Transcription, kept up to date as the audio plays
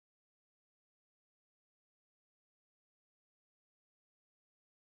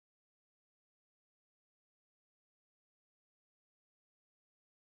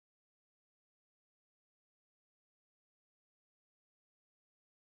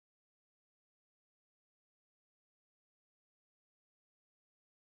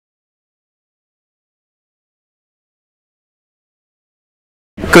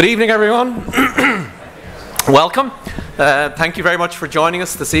Good evening, everyone. Welcome. Thank you very much for joining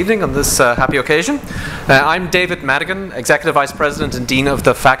us this evening on this happy occasion. I'm David Madigan, Executive Vice President and Dean of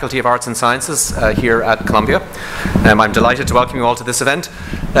the Faculty of Arts and Sciences here at Columbia. I'm delighted to welcome you all to this event.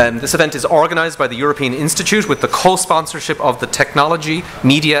 This event is organised by the European Institute with the co-sponsorship of the Technology,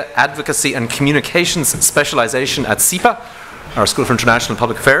 Media, Advocacy and Communications Specialization at SIPA, our School for International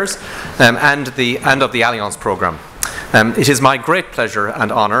Public Affairs, and of the Alliance Programme. It is my great pleasure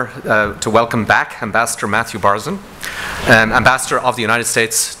and honour to welcome back Ambassador Matthew Barzun, Ambassador of the United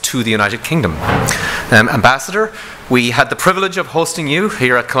States to the United Kingdom. Ambassador, we had the privilege of hosting you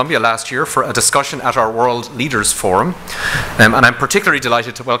here at Columbia last year for a discussion at our World Leaders Forum, and I'm particularly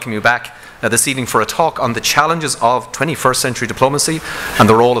delighted to welcome you back this evening for a talk on the challenges of 21st century diplomacy and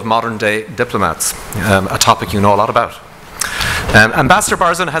the role of modern day diplomats, a topic you know a lot about. Ambassador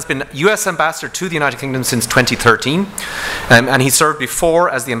Barzun has been US Ambassador to the United Kingdom since 2013, and he served before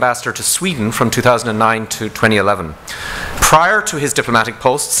as the Ambassador to Sweden from 2009 to 2011. Prior to his diplomatic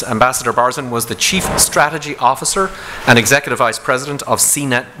posts, Ambassador Barzun was the Chief Strategy Officer and Executive Vice President of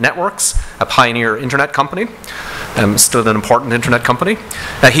CNET Networks, a pioneer internet company, still an important internet company.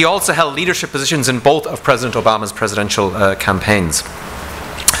 He also held leadership positions in both of President Obama's presidential campaigns.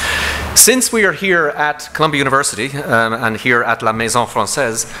 Since we are here at Columbia University and here at La Maison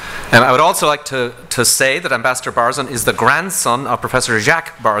Française, I would also like to say that Ambassador Barzun is the grandson of Professor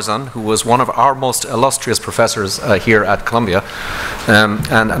Jacques Barzun, who was one of our most illustrious professors here at Columbia.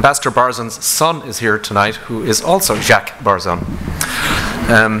 And Ambassador Barzun's son is here tonight, who is also Jacques Barzun.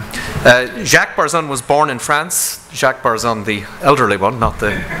 Jacques Barzun was born in France. Jacques Barzun, the elderly one, not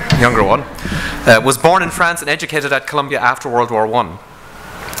the younger one, was born in France and educated at Columbia after World War I.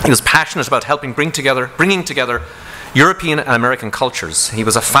 He was passionate about bringing together European and American cultures. He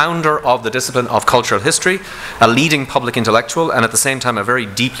was a founder of the discipline of cultural history, a leading public intellectual, and at the same time a very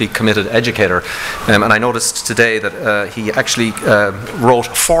deeply committed educator. And I noticed today that he actually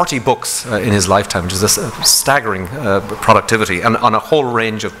wrote 40 books in his lifetime, which is a staggering productivity, and on a whole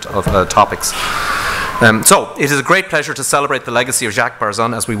range of topics. So, it is a great pleasure to celebrate the legacy of Jacques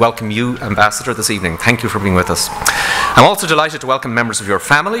Barzun as we welcome you, Ambassador, this evening. Thank you for being with us. I'm also delighted to welcome members of your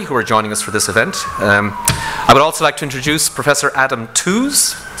family who are joining us for this event. I would also like to introduce Professor Adam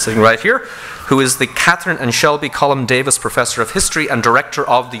Tooze, sitting right here, who is the Catherine and Shelby Cullum Davis Professor of History and Director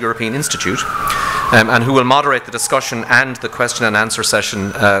of the European Institute, and who will moderate the discussion and the question and answer session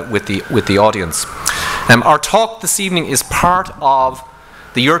with the audience. Our talk this evening is part of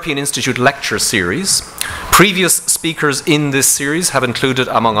the European Institute Lecture Series. Previous speakers in this series have included,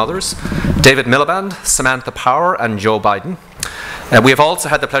 among others, David Miliband, Samantha Power, and Joe Biden. We have also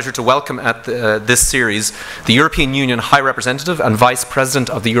had the pleasure to welcome at this series the European Union High Representative and Vice President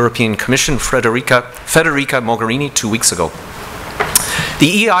of the European Commission, Federica Mogherini, 2 weeks ago.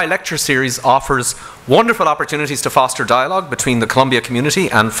 The EI Lecture Series offers wonderful opportunities to foster dialogue between the Columbia community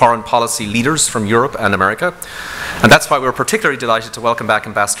and foreign policy leaders from Europe and America. And that's why we're particularly delighted to welcome back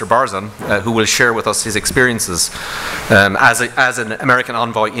Ambassador Barzun, who will share with us his experiences as an American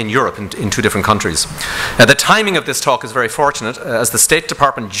envoy in Europe in 2 different countries. The timing of this talk is very fortunate, as the State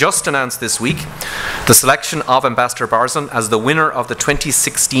Department just announced this week the selection of Ambassador Barzun as the winner of the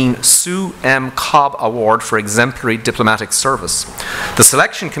 2016 Sue M. Cobb Award for Exemplary Diplomatic Service. The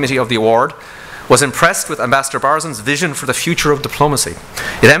selection committee of the award was impressed with Ambassador Barzun's vision for the future of diplomacy.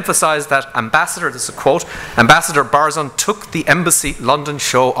 It emphasized that this is a quote, Ambassador Barzun took the Embassy London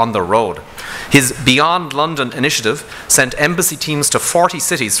show on the road. His Beyond London initiative sent embassy teams to 40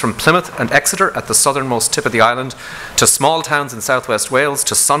 cities, from Plymouth and Exeter at the southernmost tip of the island, to small towns in southwest Wales,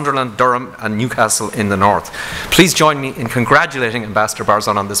 to Sunderland, Durham and Newcastle in the north. Please join me in congratulating Ambassador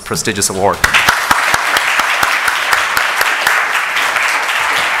Barzun on this prestigious award.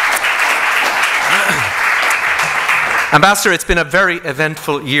 Ambassador, it's been a very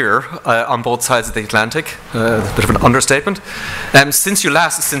eventful year on both sides of the Atlantic, a bit of an understatement. Since you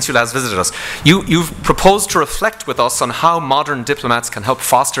last visited us, you've proposed to reflect with us on how modern diplomats can help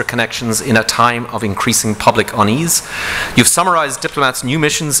foster connections in a time of increasing public unease. You've summarized diplomats' new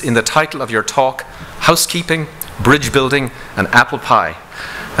missions in the title of your talk, Housekeeping, Bridge Building and Apple Pie.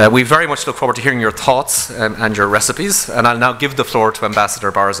 We very much look forward to hearing your thoughts and your recipes, and I'll now give the floor to Ambassador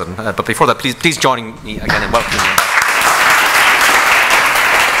Barzun. But before that, please join me again in welcoming you.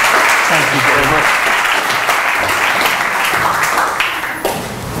 Thank you very much.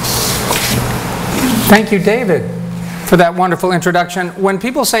 Thank you, David, for that wonderful introduction. When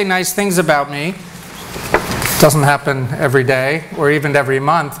people say nice things about me, it doesn't happen every day or even every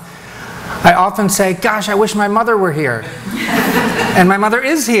month, I often say, gosh, I wish my mother were here. And my mother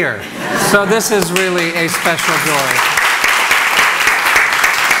is here. So this is really a special joy.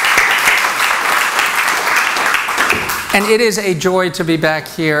 And it is a joy to be back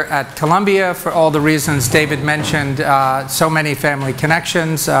here at Columbia for all the reasons David mentioned. So many family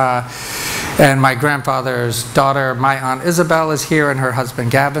connections. And my grandfather's daughter, my Aunt Isabel, is here, and her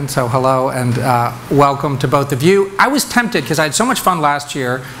husband Gavin. So hello and welcome to both of you. I was tempted, because I had so much fun last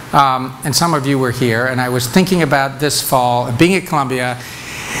year, and some of you were here, and I was thinking about this fall, being at Columbia,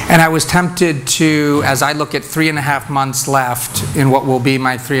 and I was tempted to, as I look at 3.5 months left in what will be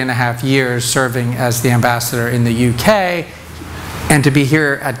my 3.5 years serving as the ambassador in the UK, and to be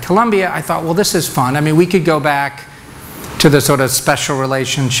here at Columbia, I thought, well, this is fun. I mean, we could go back to the sort of special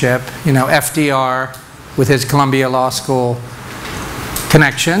relationship, you know, FDR with his Columbia Law School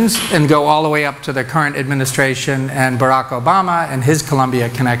connections, and go all the way up to the current administration and Barack Obama and his Columbia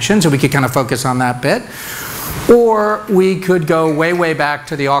connections, and we could kind of focus on that bit. Or we could go way, way back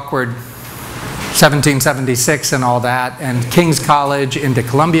to the awkward 1776 and all that, and King's College into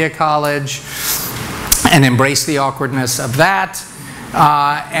Columbia College, and embrace the awkwardness of that,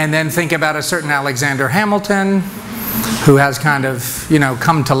 and then think about a certain Alexander Hamilton, who has kind of, you know,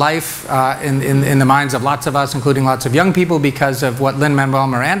 come to life in the minds of lots of us, including lots of young people, because of what Lin-Manuel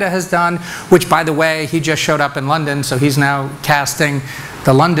Miranda has done, which, by the way, he just showed up in London, so he's now casting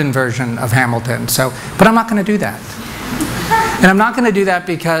the London version of Hamilton. So, but I'm not going to do that. And I'm not going to do that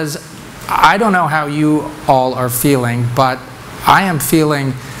because I don't know how you all are feeling, but I am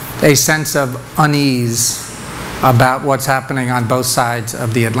feeling a sense of unease about what's happening on both sides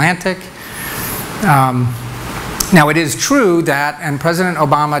of the Atlantic. Now, it is true that, and President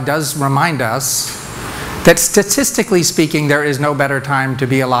Obama does remind us, that statistically speaking, there is no better time to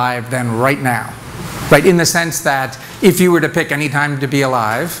be alive than right now. Right? In the sense that if you were to pick any time to be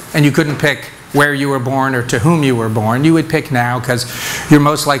alive, and you couldn't pick where you were born or to whom you were born, you would pick now, because you're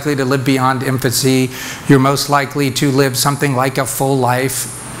most likely to live beyond infancy. You're most likely to live something like a full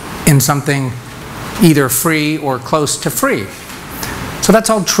life in something either free or close to free. So that's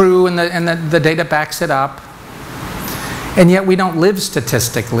all true, and the data backs it up. And yet we don't live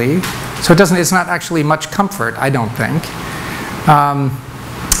statistically, so it's not actually much comfort, I don't think.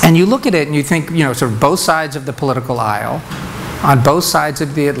 And you look at it and you think, you know, sort of both sides of the political aisle, on both sides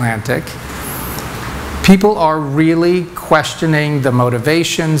of the Atlantic, people are really questioning the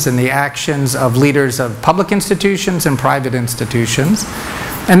motivations and the actions of leaders of public institutions and private institutions.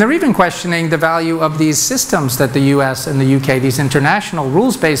 And they're even questioning the value of these systems that the US and the UK, these international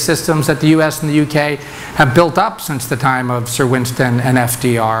rules-based systems that the US and the UK have built up since the time of Sir Winston and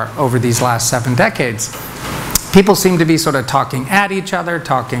FDR over these last 7 decades. People seem to be sort of talking at each other,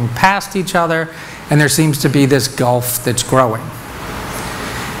 talking past each other, and there seems to be this gulf that's growing.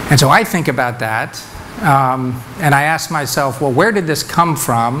 And so I think about that, and I ask myself, well, where did this come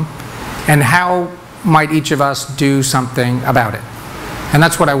from, and how might each of us do something about it? And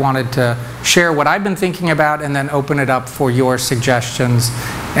that's what I wanted to share, what I've been thinking about, and then open it up for your suggestions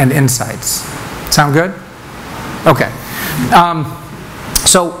and insights. Sound good? Okay.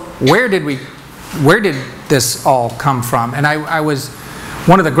 So where did this all come from? And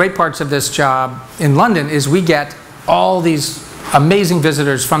one of the great parts of this job in London is we get all these amazing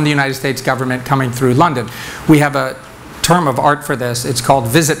visitors from the United States government coming through London. We have a term of art for this. It's called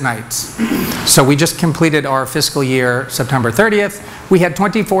visit nights. So we just completed our fiscal year September 30th. We had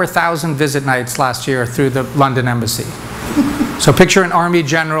 24,000 visit nights last year through the London Embassy. So picture an Army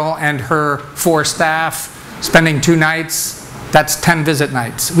general and her 4 staff spending 2 nights. That's 10 visit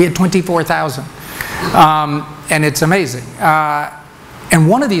nights. We had 24,000. And it's amazing. And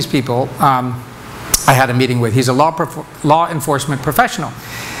one of these people I had a meeting with, he's a law enforcement professional.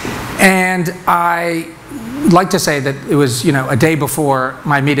 And I like to say that it was, you know, a day before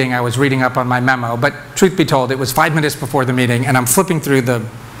my meeting, I was reading up on my memo, but truth be told, it was 5 minutes before the meeting, and I'm flipping through the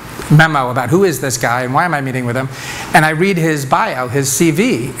memo about who is this guy and why am I meeting with him, and I read his bio, his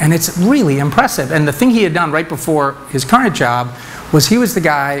CV, and it's really impressive. And the thing he had done right before his current job was he was the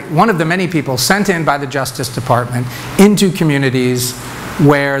guy, one of the many people sent in by the Justice Department into communities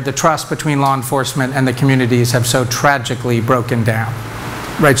where the trust between law enforcement and the communities have so tragically broken down.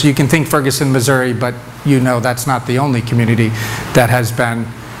 Right, so you can think Ferguson, Missouri, but you know that's not the only community that has been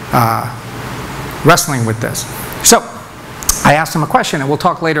wrestling with this. So I asked him a question, and we'll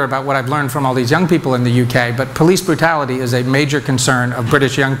talk later about what I've learned from all these young people in the UK, but police brutality is a major concern of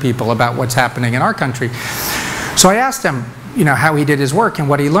British young people about what's happening in our country. So I asked him, you know, how he did his work and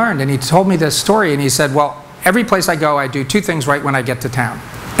what he learned, and he told me this story, and he said, well, every place I go, I do 2 things right when I get to town.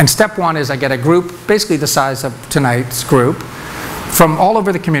 And step 1 is I get a group, basically the size of tonight's group, from all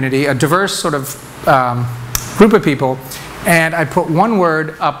over the community, a diverse sort of group of people, and I put 1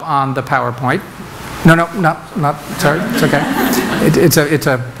 word up on the PowerPoint. Not, sorry, it's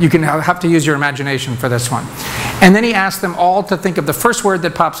okay. You can have to use your imagination for this one. And then he asked them all to think of the first word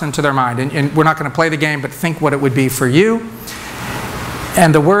that pops into their mind. And we're not going to play the game, but think what it would be for you.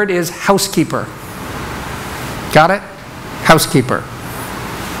 And the word is housekeeper. Got it? Housekeeper.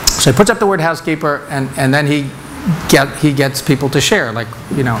 So he puts up the word housekeeper, and then he gets people to share. Like,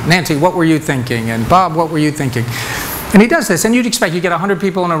 you know, Nancy, what were you thinking? And Bob, what were you thinking? And he does this, and you'd expect, you get 100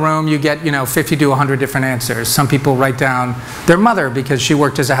 people in a room, you get, 50 to 100 different answers. Some people write down their mother because she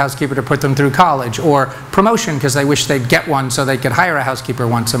worked as a housekeeper to put them through college, or promotion because they wish they'd get one so they could hire a housekeeper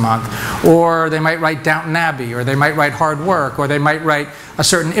once a month. Or they might write Downton Abbey, or they might write hard work, or they might write a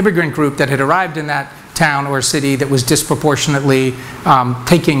certain immigrant group that had arrived in that town or city that was disproportionately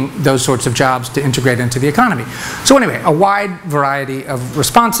taking those sorts of jobs to integrate into the economy. So anyway, a wide variety of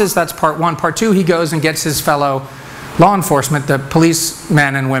responses. That's part one. Part two, he goes and gets his fellow law enforcement, the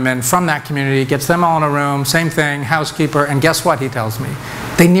policemen and women from that community, gets them all in a room, same thing, housekeeper, and guess what he tells me?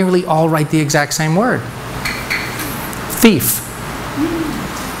 They nearly all write the exact same word. Thief.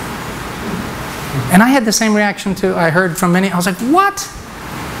 And I had the same reaction I heard from many. I was like, what?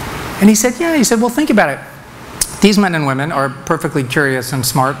 And he said, yeah. He said, well, think about it. These men and women are perfectly curious and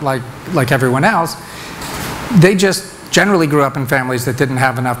smart like everyone else. They just generally grew up in families that didn't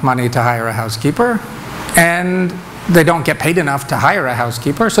have enough money to hire a housekeeper. And they don't get paid enough to hire a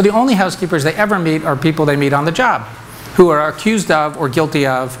housekeeper. So the only housekeepers they ever meet are people they meet on the job who are accused of or guilty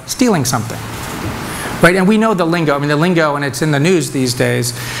of stealing something. Right? And we know the lingo. I mean, the lingo, and it's in the news these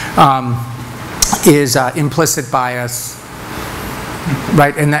days, is implicit bias.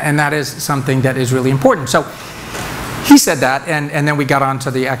 Right? And that is something that is really important. So he said that, and then we got on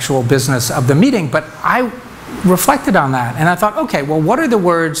to the actual business of the meeting. But I reflected on that, and I thought, okay, well, what are the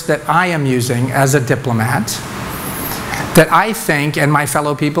words that I am using as a diplomat that I think, and my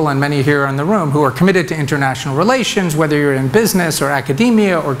fellow people and many here in the room who are committed to international relations, whether you're in business or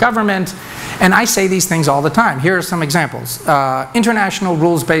academia or government, and I say these things all the time. Here are some examples. International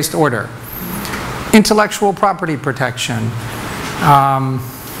rules-based order, intellectual property protection,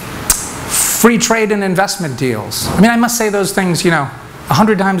 free trade and investment deals. I mean, I must say those things,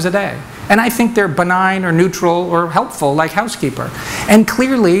 100 times a day. And I think they're benign or neutral or helpful, like housekeeper. And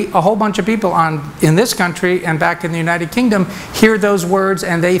clearly, a whole bunch of people in this country and back in the United Kingdom hear those words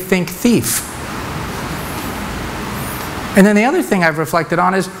and they think thief. And then the other thing I've reflected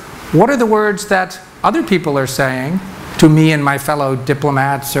on is, what are the words that other people are saying to me and my fellow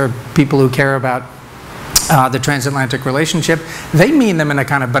diplomats or people who care about the transatlantic relationship? They mean them in a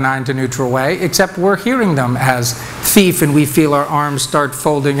kind of benign to neutral way, except we're hearing them as thief, and we feel our arms start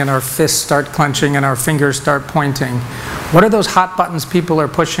folding and our fists start clenching and our fingers start pointing. What are those hot buttons people are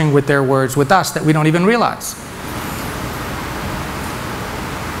pushing with their words with us that we don't even realize?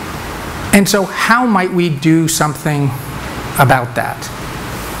 And so how might we do something about that?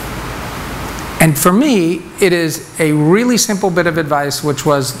 And for me, it is a really simple bit of advice which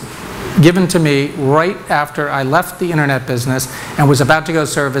was given to me right after I left the internet business and was about to go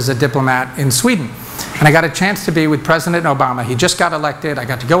serve as a diplomat in Sweden. And I got a chance to be with President Obama. He just got elected. I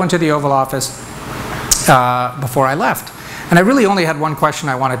got to go into the Oval Office before I left. And I really only had one question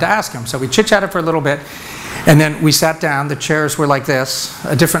I wanted to ask him. So we chit-chatted for a little bit, and then we sat down. The chairs were like this,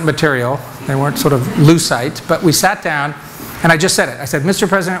 a different material. They weren't sort of lucite, but we sat down, and I just said it. I said, Mr.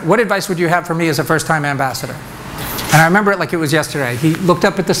 President, what advice would you have for me as a first-time ambassador? And I remember it like it was yesterday. He looked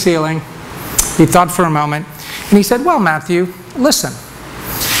up at the ceiling, he thought for a moment, and he said, well, Matthew, listen.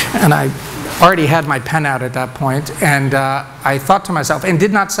 And I already had my pen out at that point, and I thought to myself, and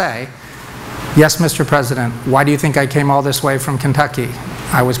did not say, yes, Mr. President, why do you think I came all this way from Kentucky?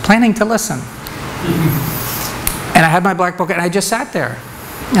 I was planning to listen. And I had my black book, and I just sat there,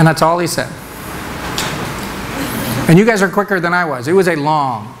 and that's all he said. And you guys are quicker than I was. It was a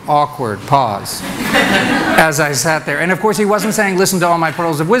long, awkward pause as I sat there. And of course, he wasn't saying, listen to all my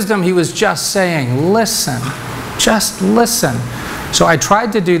pearls of wisdom. He was just saying, listen, just listen. So I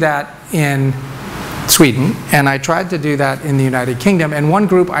tried to do that in Sweden, and I tried to do that in the United Kingdom. And one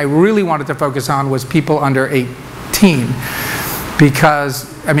group I really wanted to focus on was people under 18.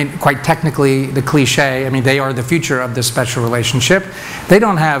 Because, I mean, quite technically, the cliche, I mean, they are the future of this special relationship. They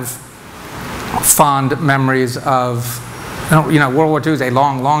don't have fond memories of, World War II is a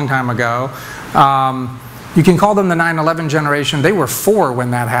long, long time ago. You can call them the 9/11 generation. They were 4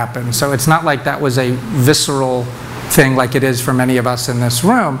 when that happened. So it's not like that was a visceral thing like it is for many of us in this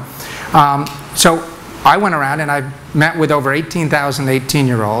room. So I went around and I met with over 18,000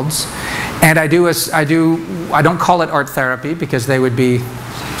 18-year-olds. And I don't call it art therapy because they would be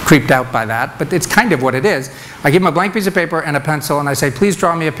creeped out by that, but it's kind of what it is. I give them a blank piece of paper and a pencil and I say, please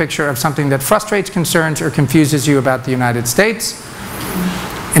draw me a picture of something that frustrates, concerns, or confuses you about the United States.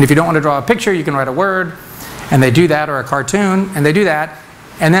 And if you don't want to draw a picture, you can write a word. And they do that, or a cartoon, and they do that.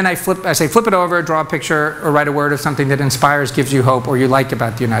 And then I say, flip it over, draw a picture, or write a word of something that inspires, gives you hope, or you like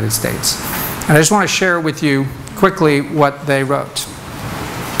about the United States. And I just want to share with you quickly what they wrote.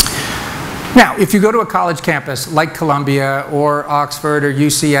 Now, if you go to a college campus like Columbia or Oxford or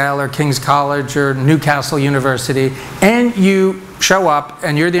UCL or King's College or Newcastle University, and you show up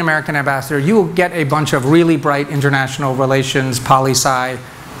and you're the American ambassador, you will get a bunch of really bright international relations, poli-sci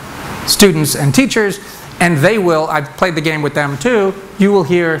students and teachers, and they will, I've played the game with them too, you will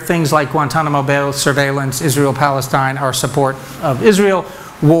hear things like Guantanamo Bay surveillance, Israel-Palestine, our support of Israel,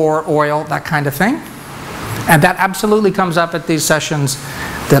 war, oil, that kind of thing. And that absolutely comes up at these sessions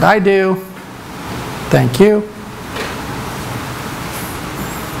that I do. Thank you.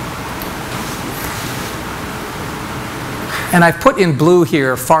 And I've put in blue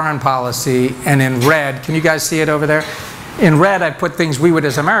here foreign policy, and in red, can you guys see it over there? In red, I put things we would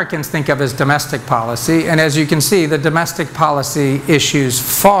as Americans think of as domestic policy. And as you can see, the domestic policy issues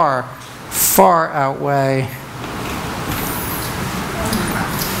far, far outweigh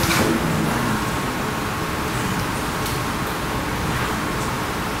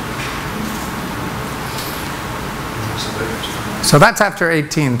so that's after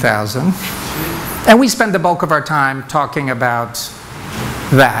 18,000. And we spend the bulk of our time talking about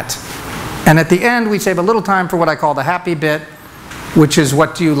that. And at the end, we save a little time for what I call the happy bit, which is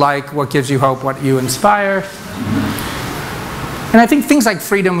what do you like, what gives you hope, what you inspire. And I think things like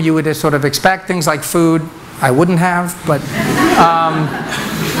freedom you would sort of expect. Things like food, I wouldn't have. But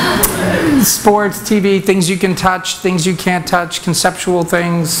sports, TV, things you can touch, things you can't touch, conceptual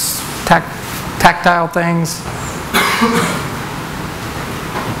things, tactile things.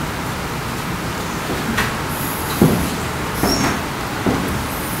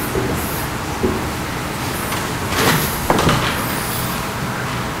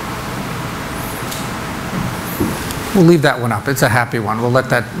 We'll leave that one up. It's a happy one. We'll let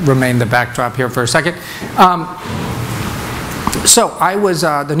that remain the backdrop here for a second. So I was,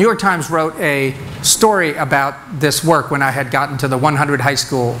 the New York Times wrote a story about this work when I had gotten to the 100 high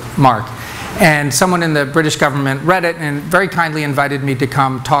school mark. And someone in the British government read it and very kindly invited me to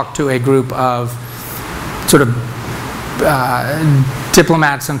come talk to a group of sort of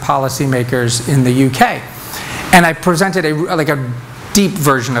diplomats and policymakers in the UK. And I presented like a deep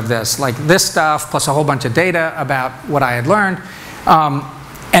version of this, like this stuff plus a whole bunch of data about what I had learned.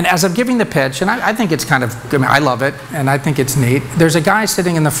 And as I'm giving the pitch, and I think it's kind of, I mean, I love it, and I think it's neat, there's a guy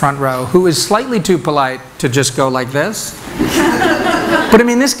sitting in the front row who is slightly too polite to just go like this. But I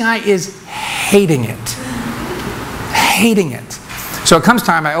mean, this guy is hating it. Hating it. So it comes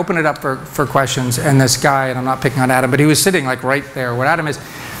time, I open it up for questions, and this guy, and I'm not picking on Adam, but he was sitting like right there where Adam is.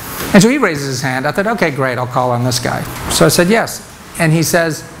 And so he raises his hand. I thought, okay, great, I'll call on this guy. So I said, yes. And he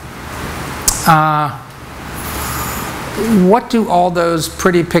says, what do all those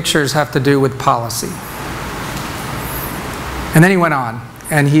pretty pictures have to do with policy? And then he went on,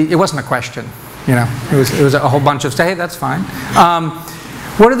 and it wasn't a question, you know, it was a whole bunch of, hey, that's fine.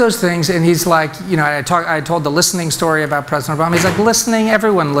 What are those things? And he's like, you know, I told the listening story about President Obama. He's like, listening,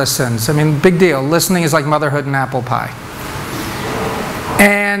 everyone listens. I mean, big deal. Listening is like motherhood and apple pie.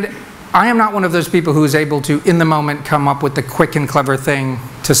 And I am not one of those people who is able to, in the moment, come up with the quick and clever thing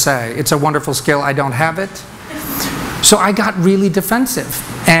to say. It's a wonderful skill. I don't have it. So I got really defensive.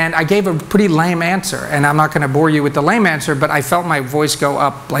 And I gave a pretty lame answer. And I'm not going to bore you with the lame answer, but I felt my voice go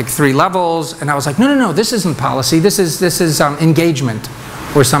up like 3 levels. And I was like, no, no, no, this isn't policy. This is engagement,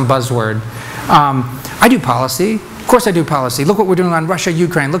 or some buzzword. I do policy. Of course I do policy. Look what we're doing on Russia,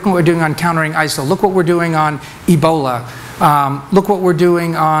 Ukraine. Look what we're doing on countering ISIL. Look what we're doing on Ebola. Look what we're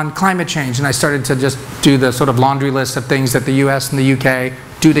doing on climate change. And I started to just do the sort of laundry list of things that the US and the UK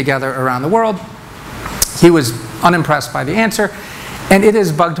do together around the world. He was unimpressed by the answer. And it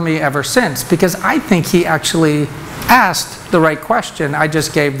has bugged me ever since, because I think he actually asked the right question. I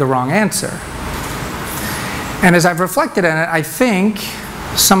just gave the wrong answer. And as I've reflected on it, I think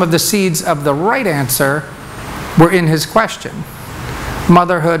some of the seeds of the right answer were in his question.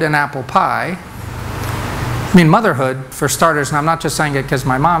 Motherhood and apple pie. I mean, motherhood, for starters, and I'm not just saying it because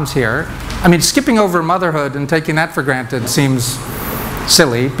my mom's here. I mean, skipping over motherhood and taking that for granted seems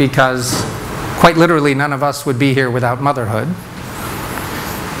silly, because quite literally none of us would be here without motherhood.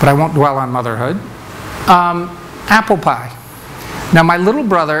 But I won't dwell on motherhood. Apple pie. Now, my little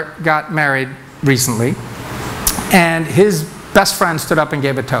brother got married recently, and his best friend stood up and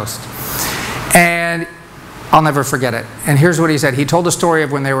gave a toast. And I'll never forget it. And here's what he said. He told a story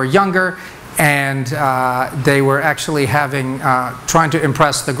of when they were younger, and they were actually trying to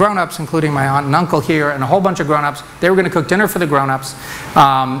impress the grown-ups, including my aunt and uncle here, and a whole bunch of grown-ups. They were going to cook dinner for the grown-ups.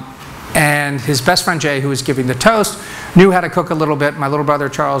 and his best friend Jay, who was giving the toast, knew how to cook a little bit. My little brother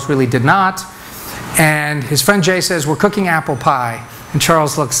Charles really did not. And his friend Jay says, we're cooking apple pie. And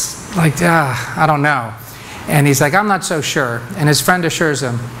Charles looks like, I don't know. And he's like, I'm not so sure. And his friend assures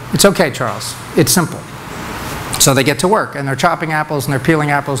him, it's okay, Charles. It's simple. So they get to work, and they're chopping apples, and they're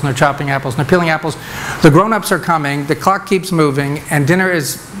peeling apples, and they're chopping apples, and they're peeling apples. The grown-ups are coming, the clock keeps moving, and dinner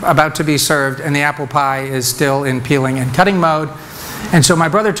is about to be served, and the apple pie is still in peeling and cutting mode. And so my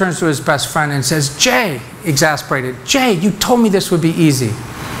brother turns to his best friend and says, Jay, exasperated, Jay, you told me this would be easy.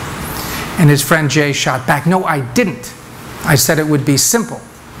 And his friend Jay shot back, no, I didn't. I said it would be simple.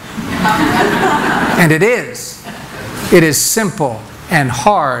 And it is. It is simple and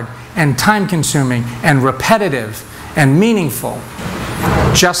hard and time-consuming and repetitive and meaningful,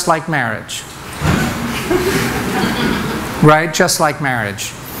 just like marriage. Right? Just like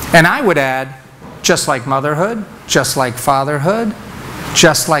marriage. And I would add, just like motherhood, just like fatherhood,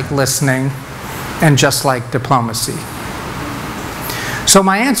 just like listening, and just like diplomacy. So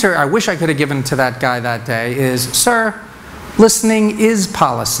my answer, I wish I could have given to that guy that day, is, sir, listening is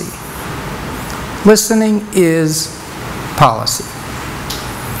policy. Listening is policy.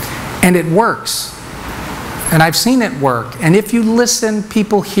 And it works. And I've seen it work. And if you listen,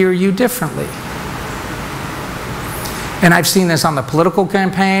 people hear you differently. And I've seen this on the political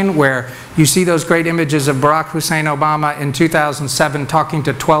campaign, where you see those great images of Barack Hussein Obama in 2007 talking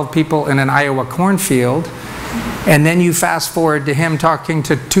to 12 people in an Iowa cornfield. And then you fast forward to him talking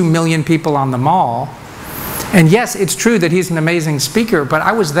to 2 million people on the mall. And yes, it's true that he's an amazing speaker, but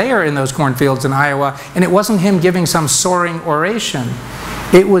I was there in those cornfields in Iowa, and it wasn't him giving some soaring oration.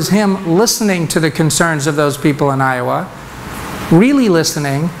 It was him listening to the concerns of those people in Iowa, really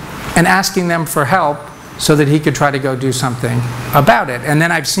listening and asking them for help so that he could try to go do something about it. And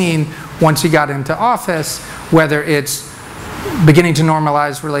then I've seen, once he got into office, whether it's beginning to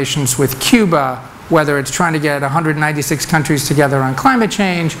normalize relations with Cuba, whether it's trying to get 196 countries together on climate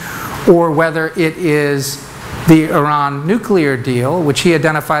change, or whether it is the Iran nuclear deal, which he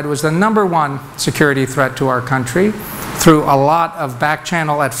identified was the #1 security threat to our country, through a lot of back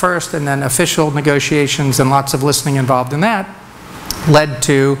channel at first, and then official negotiations and lots of listening involved in that, led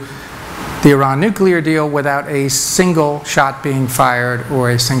to the Iran nuclear deal without a single shot being fired or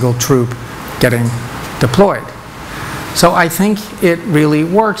a single troop getting deployed. So I think it really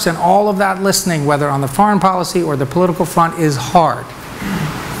works, and all of that listening, whether on the foreign policy or the political front, is hard.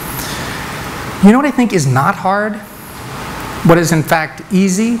 You know what I think is not hard? What is in fact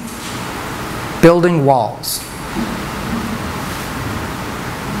easy? Building walls.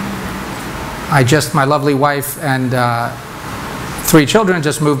 My lovely wife and 3 children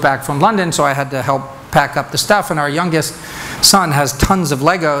just moved back from London, so I had to help pack up the stuff, and our youngest son has tons of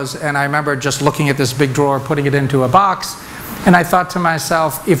Legos, and I remember just looking at this big drawer, putting it into a box, and I thought to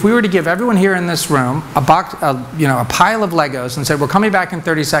myself, if we were to give everyone here in this room a pile of Legos and said, we're coming back in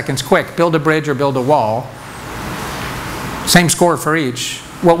 30 seconds, quick, build a bridge or build a wall, same score for each,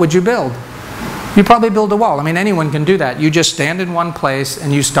 what would you build? You'd probably build a wall. I mean, anyone can do that. You just stand in one place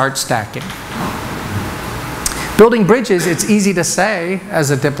and you start stacking. Building bridges, it's easy to say as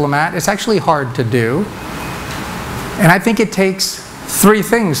a diplomat. It's actually hard to do. And I think it takes 3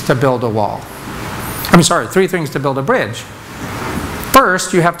 things to build a wall. 3 things to build a bridge.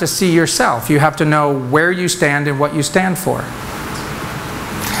 First, you have to see yourself. You have to know where you stand and what you stand for.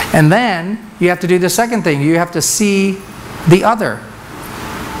 And then you have to do the second thing. You have to see the other.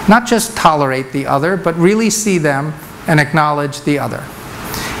 Not just tolerate the other, but really see them and acknowledge the other.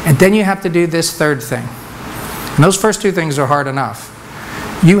 And then you have to do this third thing. And those first 2 things are hard enough.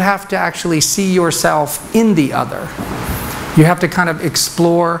 You have to actually see yourself in the other. You have to kind of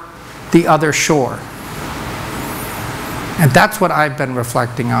explore the other shore. And that's what I've been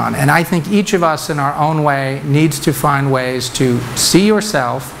reflecting on. And I think each of us in our own way needs to find ways to see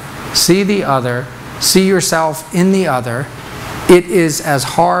yourself, see the other, see yourself in the other. It is as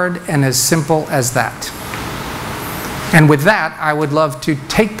hard and as simple as that. And with that, I would love to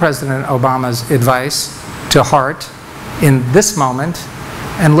take President Obama's advice to heart in this moment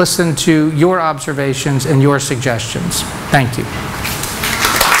and listen to your observations and your suggestions. Thank you.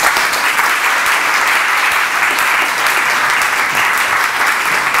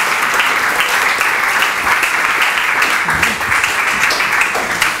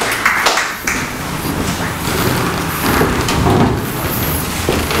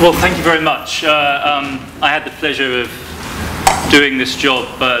 Well, thank you very much. I had the pleasure of doing this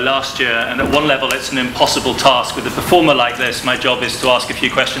job last year, and at one level it's an impossible task. With a performer like this, my job is to ask a few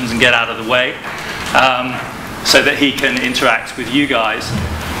questions and get out of the way so that he can interact with you guys.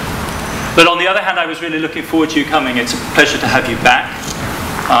 But on the other hand, I was really looking forward to you coming. It's a pleasure to have you back.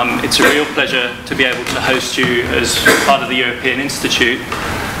 It's a real pleasure to be able to host you as part of the European Institute.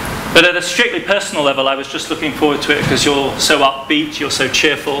 But at a strictly personal level, I was just looking forward to it because you're so upbeat, you're so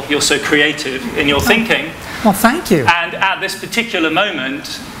cheerful, you're so creative in your thinking. Well, thank you. And at this particular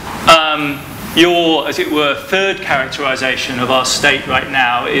moment, your, as it were, third characterization of our state right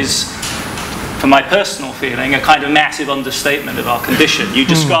now is, for my personal feeling, a kind of massive understatement of our condition. You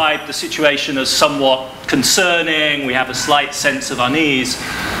described the situation as somewhat concerning, we have a slight sense of unease.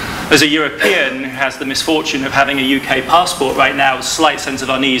 As a European who has the misfortune of having a UK passport right now, a slight sense of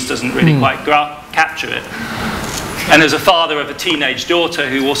unease doesn't really quite capture it. And as a father of a teenage daughter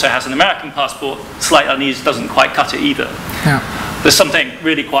who also has an American passport, slight unease doesn't quite cut it either. Yeah. There's something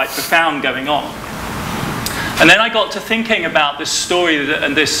really quite profound going on. And then I got to thinking about this story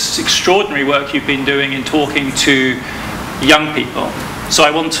and this extraordinary work you've been doing in talking to young people. So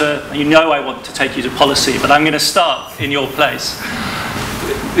I want to, I want to take you to policy, but I'm going to start in your place.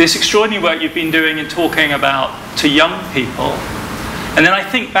 This extraordinary work you've been doing in talking to young people, and then I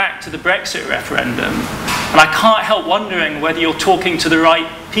think back to the Brexit referendum, and I can't help wondering whether you're talking to the right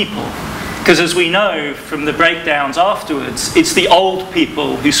people. Because as we know from the breakdowns afterwards, it's the old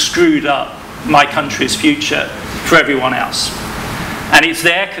people who screwed up my country's future for everyone else. And it's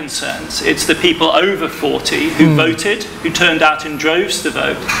their concerns. It's the people over 40 who voted, who turned out in droves to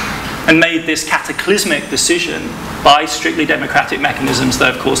vote, and made this cataclysmic decision by strictly democratic mechanisms, though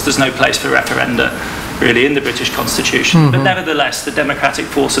of course there's no place for referenda really in the British Constitution. But nevertheless, the democratic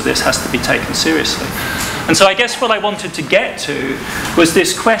force of this has to be taken seriously. And so I guess what I wanted to get to was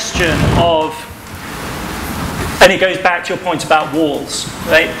this question of, and it goes back to your point about walls,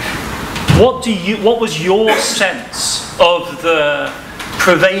 right? What was your sense of the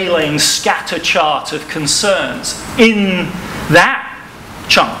prevailing scatter chart of concerns in that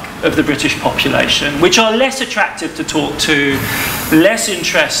chunk of the British population, which are less attractive to talk to, less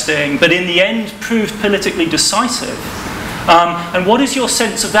interesting, but in the end proved politically decisive? And what is your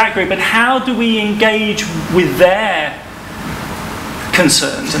sense of that group, and how do we engage with their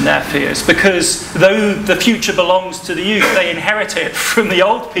concerns and their fears? Because though the future belongs to the youth, they inherit it from the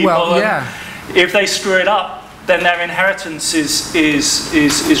old people. Well, yeah. If they screw it up, then their inheritance is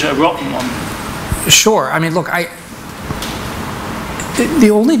a rotten one. Sure. I mean, look, the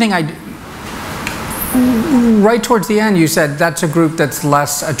only thing right towards the end, you said that's a group that's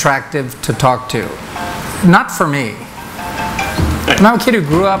less attractive to talk to. Not for me. I'm a kid who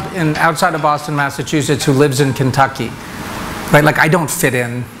grew up outside of Boston, Massachusetts, who lives in Kentucky. Right? Like, I don't fit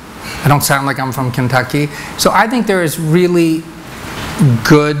in. I don't sound like I'm from Kentucky. So I think there is really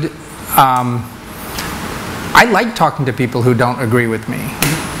good, I like talking to people who don't agree with me.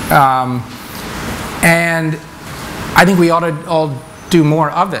 And I think we ought to all do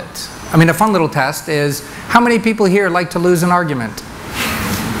more of it. I mean, a fun little test is, how many people here like to lose an argument?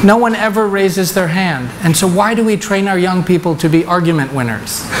 No one ever raises their hand. And so why do we train our young people to be argument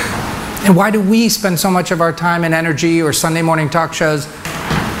winners? And why do we spend so much of our time and energy or Sunday morning talk shows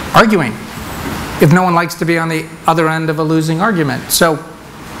arguing if no one likes to be on the other end of a losing argument? So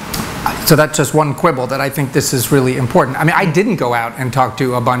that's just one quibble that I think this is really important. I mean, I didn't go out and talk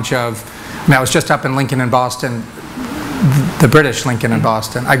to a bunch of, I was just up in Lincoln in Boston, the British Lincoln in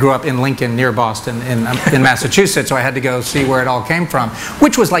Boston. I grew up in Lincoln near Boston in Massachusetts, so I had to go see where it all came from,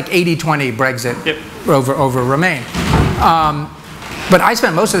 which was like 80-20 Brexit over Remain. But I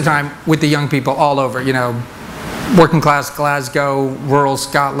spent most of the time with the young people all over, working class Glasgow, rural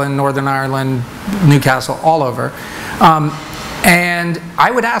Scotland, Northern Ireland, Newcastle, all over. And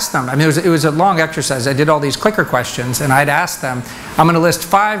I would ask them, I mean, it was a long exercise. I did all these clicker questions, and I'd ask them, I'm going to list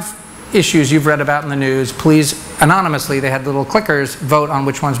 5 issues you've read about in the news. Please, anonymously, they had little clickers, vote on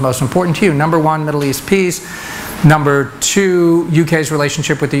which one's most important to you. Number 1, Middle East peace. Number 2, UK's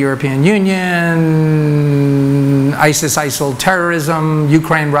relationship with the European Union, ISIL terrorism,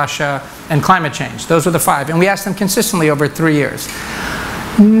 Ukraine, Russia, and climate change. Those were the 5. And we asked them consistently over 3 years.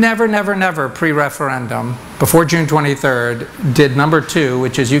 Never, never, never pre-referendum, before June 23rd, did number 2,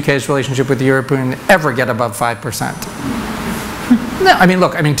 which is UK's relationship with the European Union, ever get above 5%. No, I mean,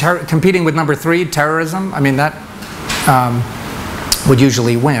 look, competing with number 3, terrorism, I mean, that would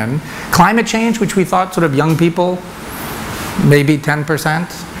usually win. Climate change, which we thought sort of young people, maybe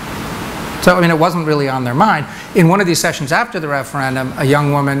 10%. So, I mean, it wasn't really on their mind. In one of these sessions after the referendum, a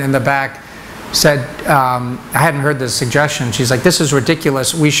young woman in the back said, I hadn't heard this suggestion. She's like, this is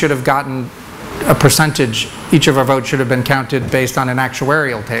ridiculous. We should have gotten a percentage. Each of our votes should have been counted based on an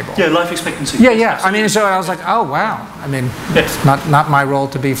actuarial table. Yeah, life expectancy. Yeah. I mean, so I was like, oh, wow. I mean, it's not my role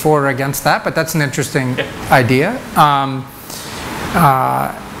to be for or against that, but that's an interesting idea.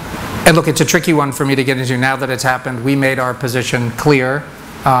 And look, it's a tricky one for me to get into. Now that it's happened, we made our position clear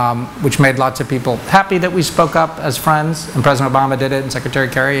which made lots of people happy that we spoke up as friends, and President Obama did it, and Secretary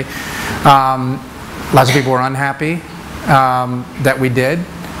Kerry. Lots of people were unhappy that we did.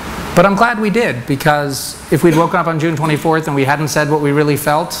 But I'm glad we did, because if we'd woken up on June 24th and we hadn't said what we really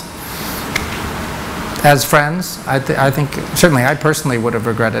felt as friends, I think, certainly I personally would have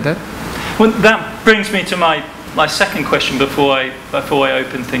regretted it. Well, that brings me to my second question before I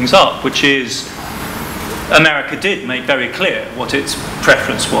open things up, which is, America did make very clear what its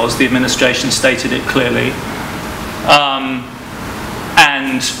preference was. The administration stated it clearly.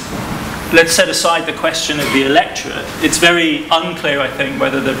 And let's set aside the question of the electorate. It's very unclear, I think,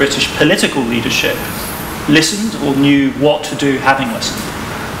 whether the British political leadership listened or knew what to do having listened.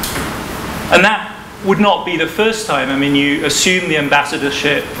 And that would not be the first time. I mean, you assume the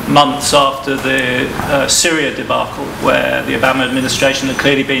ambassadorship months after the Syria debacle, where the Obama administration had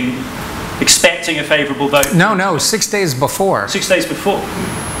clearly been expecting a favourable vote. No, 6 days before. 6 days before.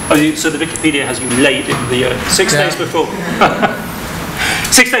 Oh, so the Wikipedia has you late in the year. 6 days before.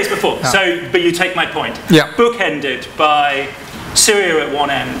 6 days before. Yeah. So, but you take my point. Yeah. Bookended by Syria at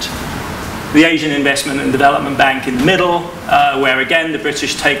one end, the Asian Investment and Development Bank in the middle, where again the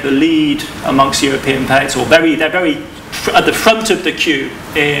British take the lead amongst European powers, or they're very at the front of the queue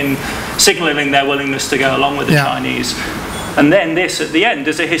in signalling their willingness to go along with the Chinese. And then this at the end,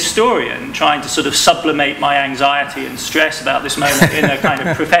 as a historian, trying to sort of sublimate my anxiety and stress about this moment in a kind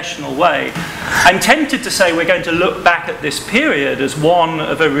of professional way, I'm tempted to say we're going to look back at this period as one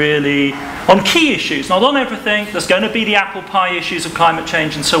of a really, on key issues, not on everything. There's going to be the apple pie issues of climate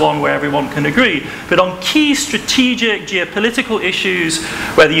change and so on, where everyone can agree, but on key strategic geopolitical issues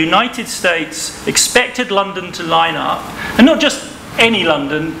where the United States expected London to line up, and not just any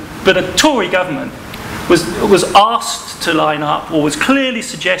London, but a Tory government was asked to line up, or was clearly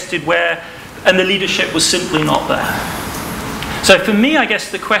suggested where, and the leadership was simply not there. So for me, I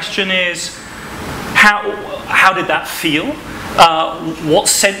guess the question is, how did that feel? What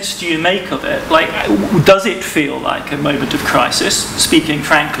sense do you make of it? Like, does it feel like a moment of crisis, speaking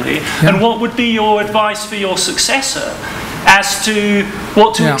frankly? Yeah. And what would be your advice for your successor as to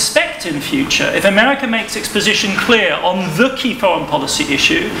what to expect in future? If America makes its position clear on the key foreign policy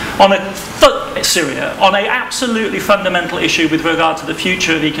issue, on Syria, on an absolutely fundamental issue with regard to the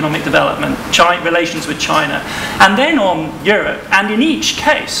future of economic development, relations with China, and then on Europe, and in each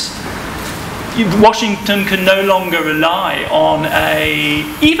case, Washington can no longer rely on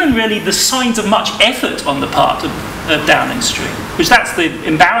even really the signs of much effort on the part of Downing Street, which that's the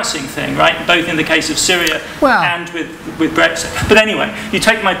embarrassing thing, right? Both in the case of Syria and with Brexit. But anyway, you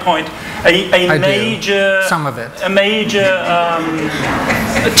take my point. A major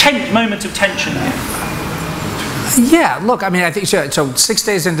moment of tension here. Yeah, look, I mean, I think so 6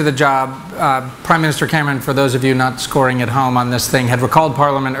 days into the job, Prime Minister Cameron, for those of you not scoring at home on this thing, had recalled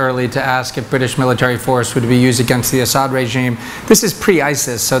Parliament early to ask if British military force would be used against the Assad regime. This is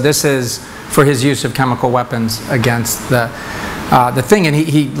pre-ISIS, so this is for his use of chemical weapons against the thing, and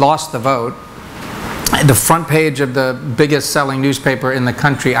he lost the vote. The front page of the biggest selling newspaper in the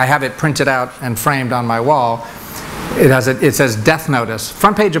country, I have it printed out and framed on my wall. It says death notice.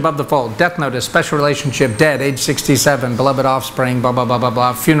 Front page above the fold. Death notice, special relationship, dead, age 67, beloved offspring, blah, blah, blah, blah,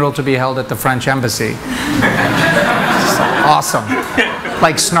 blah. Funeral to be held at the French embassy. Awesome.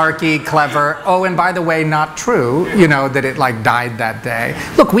 Like snarky, clever. Oh, and by the way, not true, you know, that it like died that day.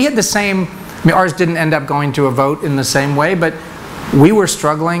 Look, we had the same, I mean, ours didn't end up going to a vote in the same way, but we were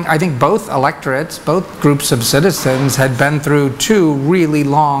struggling. I think both electorates, both groups of citizens had been through two really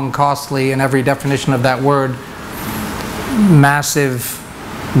long, costly, in every definition of that word, massive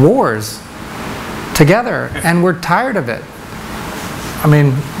wars together, and we're tired of it. I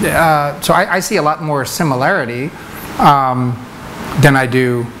mean, so I see a lot more similarity than I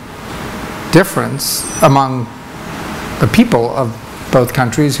do difference among the people of both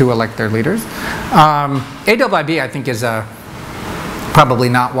countries who elect their leaders. AWIB, I think, is probably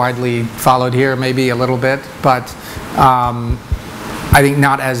not widely followed here, maybe a little bit, but I think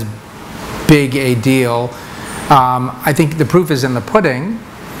not as big a deal. I think the proof is in the pudding.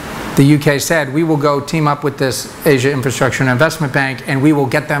 The UK said, we will go team up with this Asia Infrastructure and Investment Bank, and we will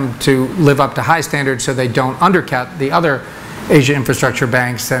get them to live up to high standards so they don't undercut the other Asia infrastructure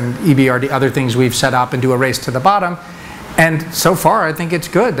banks and EBRD, other things we've set up, and do a race to the bottom. And so far, I think it's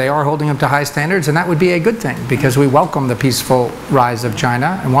good. They are holding up to high standards, and that would be a good thing, because we welcome the peaceful rise of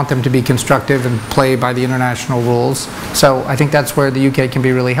China and want them to be constructive and play by the international rules. So I think that's where the UK can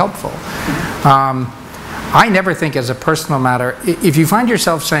be really helpful. I never think, as a personal matter, if you find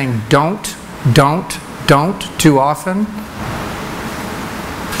yourself saying don't too often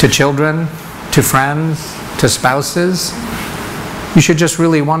to children, to friends, to spouses, you should just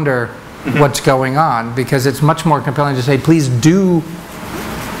really wonder what's going on, because it's much more compelling to say, please do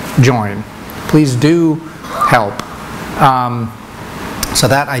join, please do help. So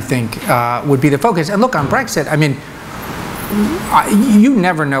that, I think, would be the focus. And look, on Brexit, I mean, you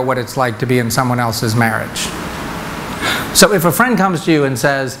never know what it's like to be in someone else's marriage. So if a friend comes to you and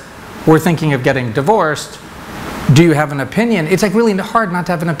says, we're thinking of getting divorced, do you have an opinion? It's like really hard not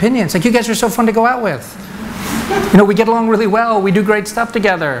to have an opinion. It's like, you guys are so fun to go out with. You know, we get along really well, we do great stuff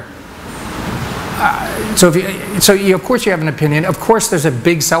together. Of course you have an opinion. Of course there's a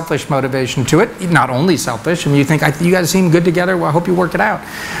big selfish motivation to it. Not only selfish. I mean, you think, you guys seem good together, well, I hope you work it out.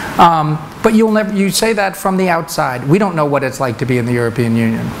 But you say that from the outside. We don't know what it's like to be in the European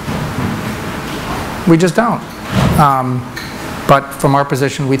Union. We just don't. But from our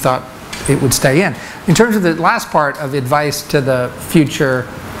position, we thought it would stay in. In terms of the last part of advice to the future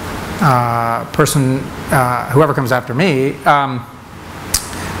person, whoever comes after me,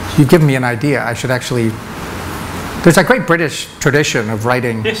 you've given me an idea. I should actually. There's a great British tradition of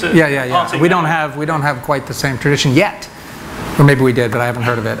writing. Yes, yeah. We don't have quite the same tradition yet, or maybe we did, but I haven't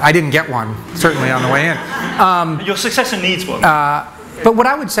heard of it. I didn't get one, certainly on the way in. Your successor needs one. But what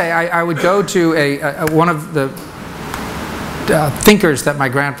I would say, I would go to one of the thinkers that my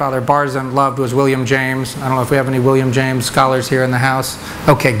grandfather Barzun loved was William James. I don't know if we have any William James scholars here in the house.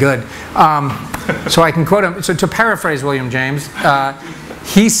 Okay, good. So I can quote him. So to paraphrase William James,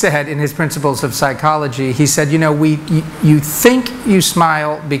 he said in his Principles of Psychology, he said, you know, you think you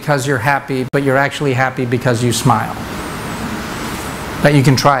smile because you're happy, but you're actually happy because you smile. But you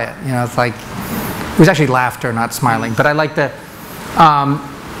can try it. You know, it's like, it was actually laughter, not smiling. But I like the,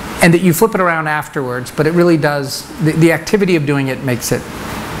 and that you flip it around afterwards, but it really does, the activity of doing it makes it.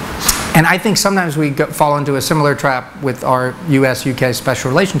 And I think sometimes we fall into a similar trap with our US-UK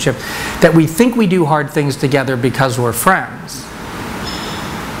special relationship, that we think we do hard things together because we're friends.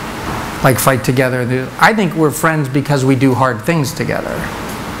 Like fight together. I think we're friends because we do hard things together.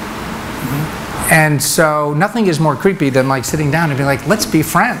 And so nothing is more creepy than like sitting down and be like, let's be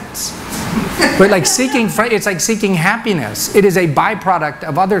friends. But like it's like seeking happiness. It is a byproduct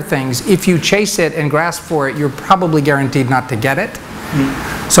of other things. If you chase it and grasp for it, you're probably guaranteed not to get it.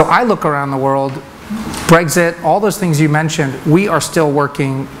 So I look around the world, Brexit, all those things you mentioned, we are still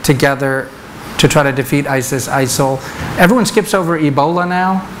working together to try to defeat ISIS, ISIL. Everyone skips over Ebola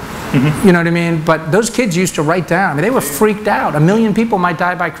now. You know what I mean? But those kids used to write down. I mean, they were freaked out. 1 million people might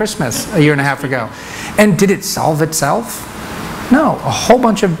die by Christmas a year and a half ago. And did it solve itself? No. A whole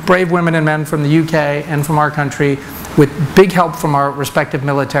bunch of brave women and men from the UK and from our country, with big help from our respective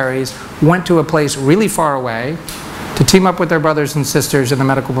militaries, went to a place really far away to team up with their brothers and sisters in the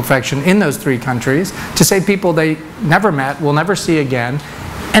medical profession in those 3 countries to save people they never met, will never see again.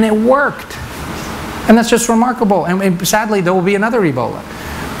 And it worked. And that's just remarkable. And sadly, there will be another Ebola.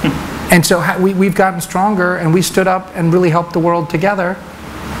 And so we've gotten stronger, and we stood up and really helped the world together.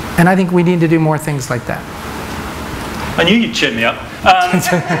 And I think we need to do more things like that. I knew you'd cheer me up.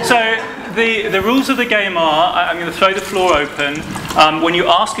 So the rules of the game are, I'm going to throw the floor open. When you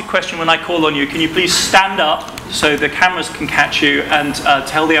ask a question when I call on you, can you please stand up so the cameras can catch you, and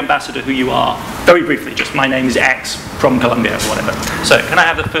tell the ambassador who you are? Very briefly, just my name is X from Colombia or whatever. So can I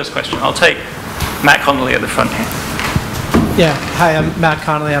have the first question? I'll take Matt Connolly at the front here. Yeah, hi, I'm Matt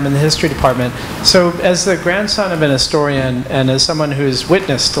Connolly. I'm in the history department. So as the grandson of an historian and as someone who's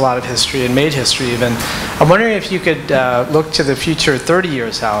witnessed a lot of history and made history even, I'm wondering if you could look to the future 30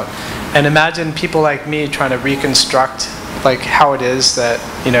 years out and imagine people like me trying to reconstruct like how it is that,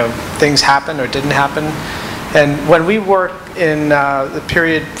 you know, things happen or didn't happen. And when we work in the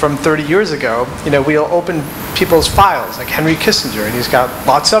period from 30 years ago, you know, we'll open people's files, like Henry Kissinger, and he's got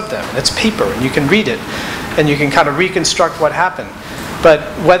lots of them, and it's paper, and you can read it, and you can kind of reconstruct what happened. But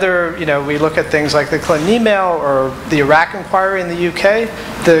whether, you know, we look at things like the Clinton email or the Iraq inquiry in the UK,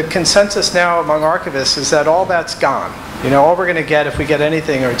 the consensus now among archivists is that all that's gone. You know, all we're going to get, if we get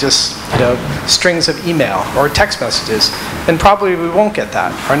anything, are just, you know, strings of email or text messages, and probably we won't get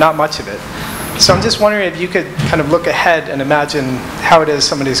that, or not much of it. So I'm just wondering if you could kind of look ahead and imagine how it is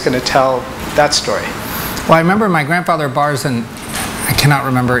somebody's going to tell that story. Well, I remember my grandfather Barzun, I cannot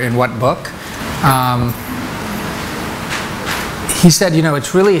remember in what book, he said, you know,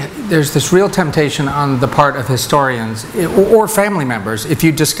 it's really, there's this real temptation on the part of historians or family members, if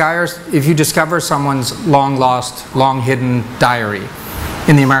you discover someone's long lost, long hidden diary,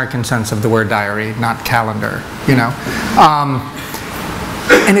 in the American sense of the word diary, not calendar, you know.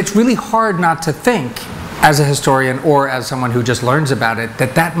 And it's really hard not to think, as a historian or as someone who just learns about it,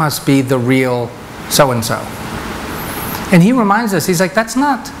 that that must be the real so-and-so. And he reminds us, he's like, that's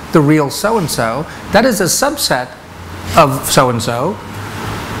not the real so-and-so. That is a subset of so-and-so,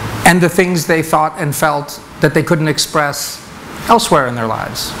 and the things they thought and felt that they couldn't express elsewhere in their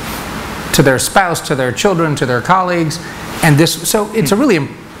lives, to their spouse, to their children, to their colleagues. And this, so it's a really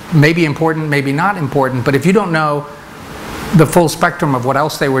maybe important, maybe not important, but if you don't know the full spectrum of what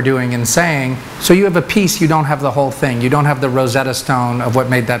else they were doing and saying, so you have a piece, you don't have the whole thing. You don't have the Rosetta Stone of what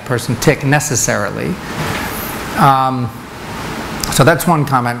made that person tick necessarily. So that's one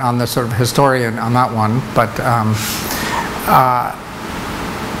comment on the sort of historian on that one, but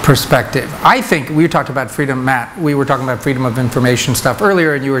perspective. I think we talked about freedom, Matt, we were talking about freedom of information stuff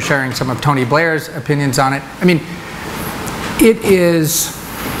earlier, and you were sharing some of Tony Blair's opinions on it. I mean, it is,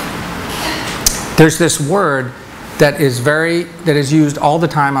 there's this word that is used all the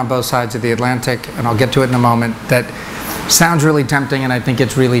time on both sides of the Atlantic, and I'll get to it in a moment, that sounds really tempting, and I think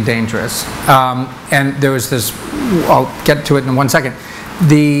it's really dangerous. And there was this, I'll get to it in 1 second.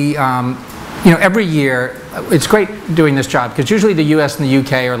 You know, every year, it's great doing this job, because usually the US and the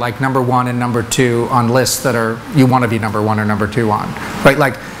UK are like #1 and #2 on lists that are, you want to be #1 or #2 on, right?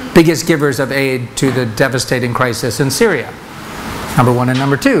 Like biggest givers of aid to the devastating crisis in Syria. #1 and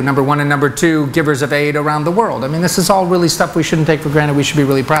 #2. #1 and #2 givers of aid around the world. I mean, this is all really stuff we shouldn't take for granted, we should be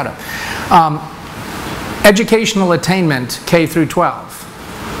really proud of. Educational attainment, K through 12.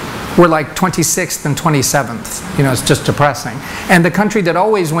 We're like 26th and 27th. You know, it's just depressing. And the country that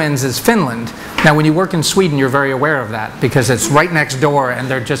always wins is Finland. Now, when you work in Sweden, you're very aware of that, because it's right next door, and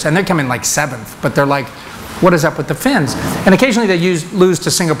they come in like 7th, but they're like, what is up with the Finns? And occasionally they lose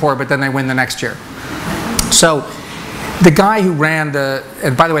to Singapore, but then they win the next year. So, the guy who ran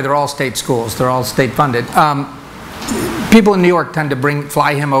and by the way, they're all state schools, they're all state funded. People in New York tend to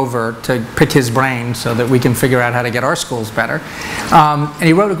fly him over to pick his brain so that we can figure out how to get our schools better. And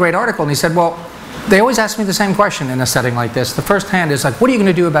he wrote a great article, and he said, well, they always ask me the same question in a setting like this. The first hand is like, what are you going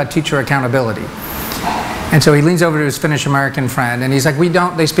to do about teacher accountability? And so he leans over to his Finnish-American friend, and he's like,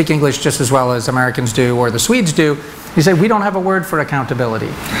 they speak English just as well as Americans do, or the Swedes do. He said, we don't have a word for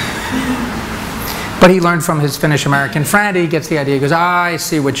accountability. But he learned from his Finnish-American friend, he gets the idea, he goes, I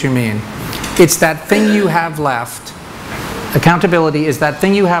see what you mean. It's that thing you have left. Accountability is that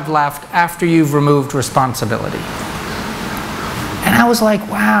thing you have left after you've removed responsibility. And I was like,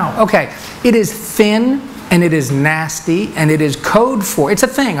 wow, okay. It is thin, and it is nasty, and it is code for, it's a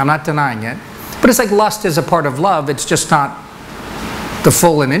thing, I'm not denying it. But it's like lust is a part of love, it's just not the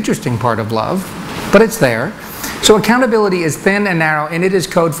full and interesting part of love, but it's there. So accountability is thin and narrow, and it is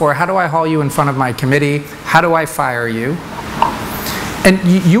code for, how do I haul you in front of my committee? How do I fire you? And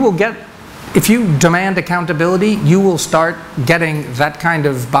you will get, if you demand accountability, you will start getting that kind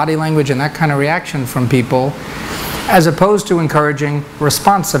of body language and that kind of reaction from people, as opposed to encouraging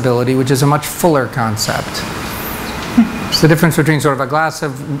responsibility, which is a much fuller concept. It's the difference between sort of a glass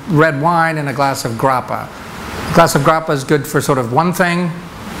of red wine and a glass of grappa. A glass of grappa is good for sort of one thing.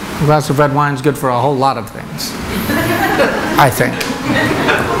 A glass of red wine is good for a whole lot of things, I think.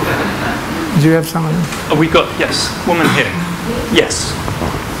 Do you have someone? Oh, we've got, yes, woman here. Yes.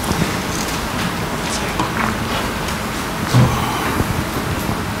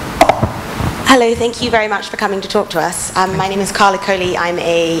 Hello, thank you very much for coming to talk to us. My name is Carla Coley. I'm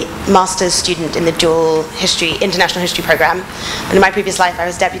a master's student in the dual international history program. And in my previous life, I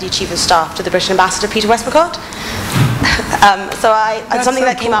was Deputy Chief of Staff to the British Ambassador, Peter Westmacott. Something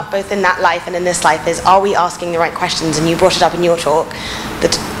that came up both in that life and in this life is, are we asking the right questions? And you brought it up in your talk,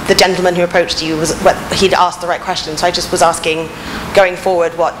 that the gentleman who approached you, he'd asked the right questions. So I just was asking, going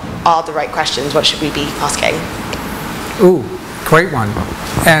forward, what are the right questions? What should we be asking? Ooh, great one.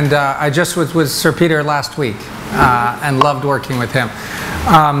 And I just was with Sir Peter last week and loved working with him.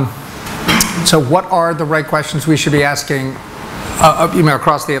 So what are the right questions we should be asking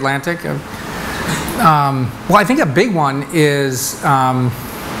across the Atlantic? Well, I think a big one is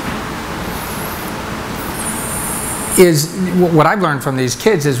what I've learned from these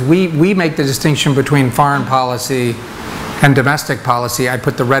kids is we make the distinction between foreign policy and domestic policy. I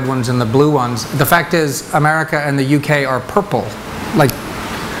put the red ones and the blue ones. The fact is, America and the UK are purple. Like,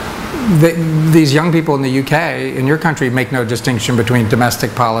 these young people in the UK, in your country, make no distinction between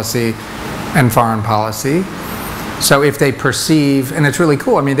domestic policy and foreign policy. So if they perceive, and it's really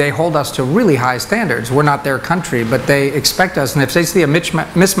cool, I mean, they hold us to really high standards. We're not their country, but they expect us, and if they see a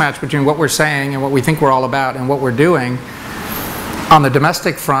mismatch between what we're saying and what we think we're all about and what we're doing, on the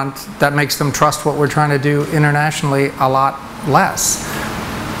domestic front, that makes them trust what we're trying to do internationally a lot less.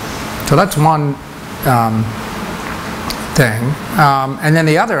 So that's one thing. And then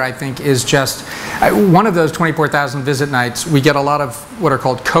the other, I think, is just, one of those 24,000 visit nights, we get a lot of what are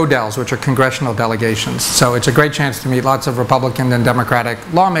called CODELs, which are congressional delegations. So it's a great chance to meet lots of Republican and Democratic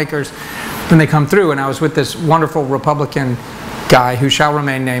lawmakers. when they come through, and I was with this wonderful Republican guy who shall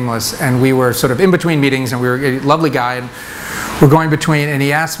remain nameless, and we were sort of in between meetings, and we were a lovely guy, and we're going between, and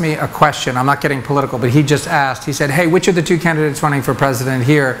he asked me a question. I'm not getting political, but he just asked, he said, hey, which of the two candidates running for president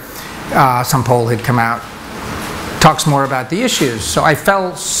here, some poll had come out, talks more about the issues? So I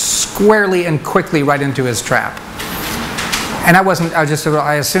fell squarely and quickly right into his trap. And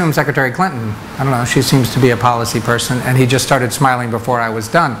I assumed Secretary Clinton, I don't know, she seems to be a policy person, and he just started smiling before I was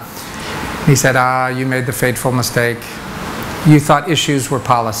done. He said, you made the fateful mistake. You thought issues were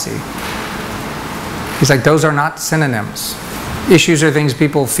policy. He's like, those are not synonyms. Issues are things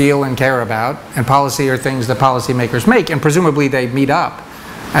people feel and care about, and policy are things that policymakers make, and presumably they meet up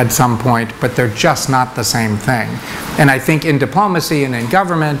at some point, but they're just not the same thing. And I think in diplomacy and in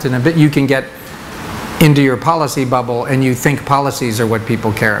government, and a bit, you can get into your policy bubble and you think policies are what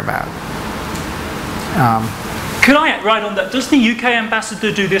people care about. Could I add right on that? Does the UK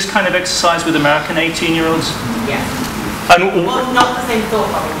ambassador do this kind of exercise with American 18-year-olds? Yes. And, well, not the same thought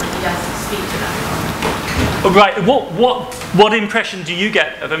bubble, but he does speak to them. Right. What impression do you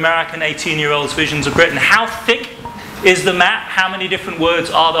get of American 18-year-olds' visions of Britain? How thick is the map? How many different words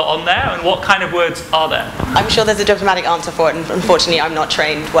are there on there? And what kind of words are there? I'm sure there's a diplomatic answer for it, and unfortunately I'm not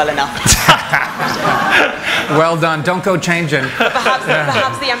trained well enough. Well done. Don't go changing.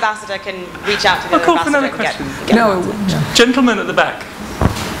 Perhaps the ambassador can reach out to the call for ambassador another and question. get No, Gentleman at the back.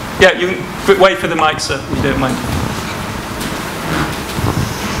 Yeah, you wait for the mic, sir, if you don't mind.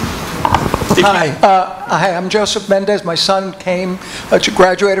 Hi, I'm Joseph Mendez. My son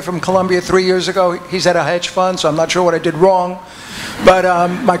graduated from Columbia 3 years ago. He's at a hedge fund, so I'm not sure what I did wrong. But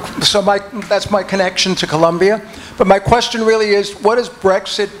that's my connection to Columbia. But my question really is, what does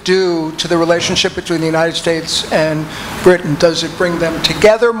Brexit do to the relationship between the United States and Britain? Does it bring them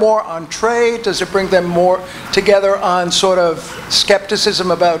together more on trade? Does it bring them more together on sort of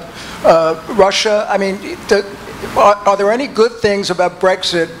skepticism about Russia? I mean, are there any good things about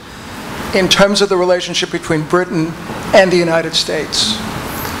Brexit in terms of the relationship between Britain and the United States?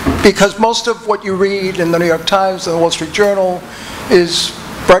 Because most of what you read in the New York Times and the Wall Street Journal is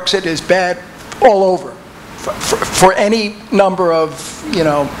Brexit is bad all over for any number of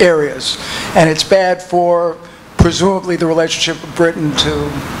areas, and it's bad for presumably the relationship of Britain to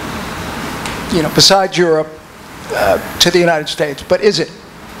besides Europe to the United States. But is it?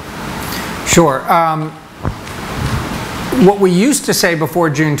 Sure. What we used to say before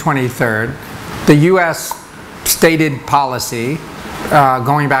June 23rd, the U.S. stated policy,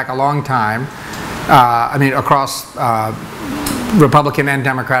 going back a long time, I mean across Republican and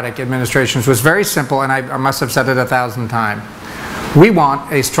Democratic administrations, was very simple, and I must have said it 1,000 times. We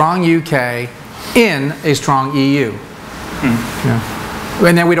want a strong UK in a strong EU. Yeah.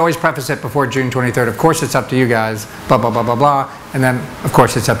 And then we'd always preface it before June 23rd, of course it's up to you guys, blah, blah, blah, blah, blah, and then of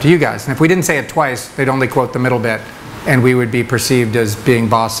course it's up to you guys. And if we didn't say it twice, they'd only quote the middle bit, and we would be perceived as being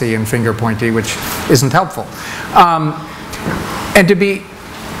bossy and finger pointy, which isn't helpful. And to be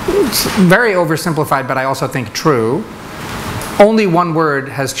very oversimplified, but I also think true, only one word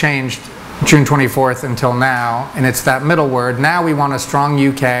has changed June 24th until now, and it's that middle word. Now we want a strong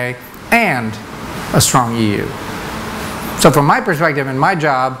UK and a strong EU. So from my perspective in my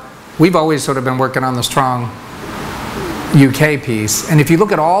job, we've always sort of been working on the strong UK piece. And if you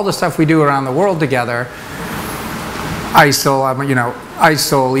look at all the stuff we do around the world together, ISIL,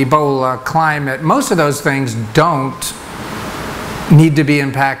 ISIL, Ebola, climate, most of those things don't need to be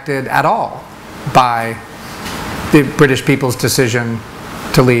impacted at all by the British people's decision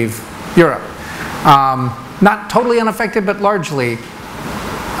to leave Europe. Not totally unaffected, but largely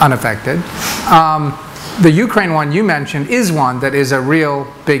unaffected. The Ukraine one you mentioned is one that is a real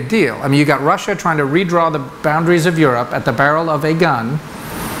big deal. I mean, you got Russia trying to redraw the boundaries of Europe at the barrel of a gun.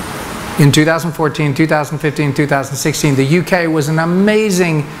 In 2014, 2015, 2016, the UK was an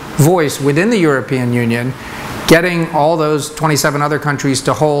amazing voice within the European Union, getting all those 27 other countries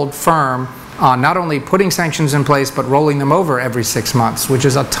to hold firm on not only putting sanctions in place, but rolling them over every 6 months, which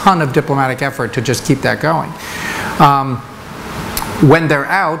is a ton of diplomatic effort to just keep that going. When they're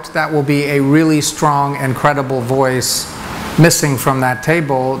out, that will be a really strong and credible voice missing from that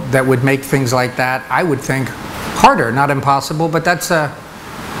table that would make things like that, I would think, harder. Not impossible, but that's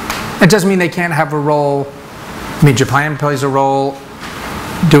it doesn't mean they can't have a role. I mean, Japan plays a role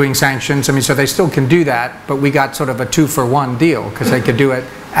doing sanctions. I mean, so they still can do that, but we got sort of a 2-for-1 deal, because they could do it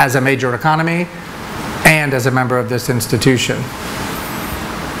as a major economy and as a member of this institution.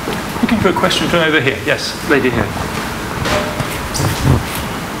 Looking for a question from over here. Yes, lady here.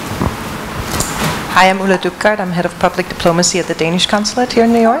 Hi, I'm Ulla Dupgaard. I'm head of public diplomacy at the Danish consulate here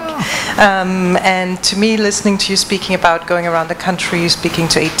in New York. And to me, listening to you speaking about going around the country, speaking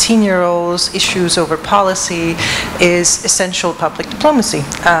to 18-year-olds, issues over policy, is essential public diplomacy.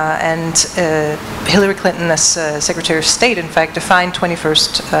 Hillary Clinton, as Secretary of State, in fact, defined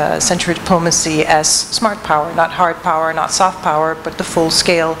 21st century diplomacy as smart power, not hard power, not soft power, but the full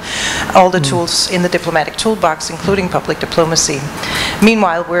scale, all the tools in the diplomatic toolbox, including public diplomacy.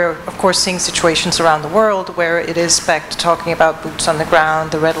 Meanwhile, we're, of course, seeing situations around the world where it is back to talking about boots on the ground,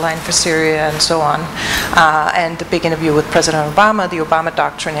 the red line for Syria, and so on. And the big interview with President Obama, the Obama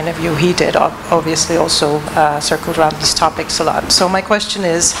Doctrine interview he did, obviously also circled around these topics a lot. So my question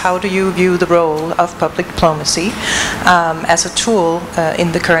is, how do you view the role of public diplomacy as a tool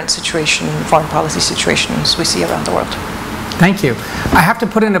in the current situation, foreign policy situations we see around the world? Thank you. I have to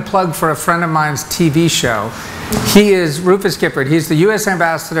put in a plug for a friend of mine's TV show. He is Rufus Gifford. He's the U.S.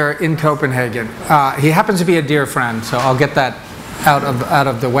 ambassador in Copenhagen. He happens to be a dear friend, so I'll get that out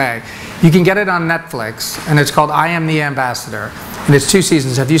of the way. You can get it on Netflix, and it's called I Am the Ambassador. And it's 2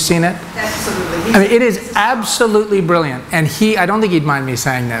 seasons. Have you seen it? Absolutely. I mean, it is absolutely brilliant. And I don't think he'd mind me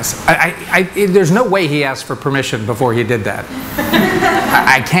saying this. There's no way he asked for permission before he did that.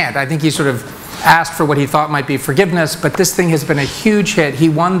 I can't. I think he sort of asked for what he thought might be forgiveness, but this thing has been a huge hit. He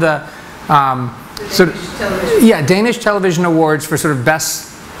won the Danish Television Awards for sort of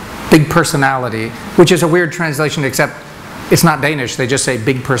best big personality, which is a weird translation, except it's not Danish. They just say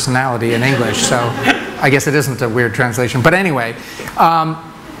big personality in English, so I guess it isn't a weird translation. But anyway,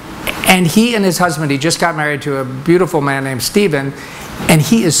 and he and his husband, he just got married to a beautiful man named Stephen, and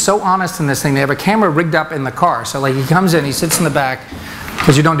he is so honest in this thing. They have a camera rigged up in the car, so like he comes in, he sits in the back,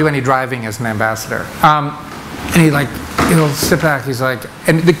 because you don't do any driving as an ambassador. And he'll sit back, he's like,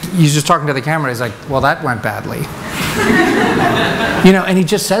 he's just talking to the camera, he's like, well, that went badly. And he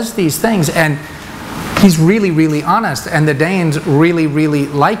just says these things, and he's really, really honest, and the Danes really, really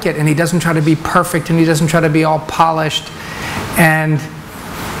like it, and he doesn't try to be perfect, and he doesn't try to be all polished, and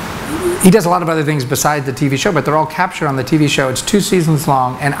he does a lot of other things besides the TV show, but they're all captured on the TV show. It's 2 seasons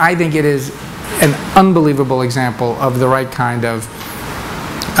long, and I think it is an unbelievable example of the right kind of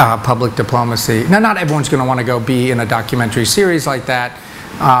public diplomacy. Now, not everyone's going to want to go be in a documentary series like that.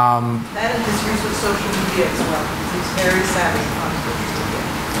 That and his use of social media as well. He's very savvy on social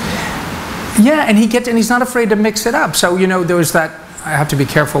media. Yeah, and he's not afraid to mix it up. So, there was that, I have to be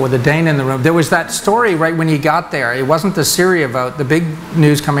careful with the Dane in the room. There was that story right when he got there. It wasn't the Syria vote. The big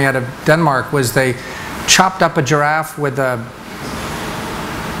news coming out of Denmark was they chopped up a giraffe with a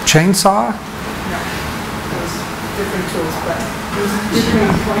chainsaw. Different tools, but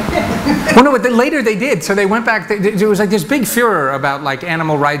well, no, later they did. So they went back. There was like this big furor about like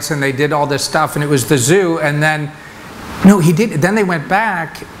animal rights, and they did all this stuff, and it was the zoo. And then, no, he did. Then they went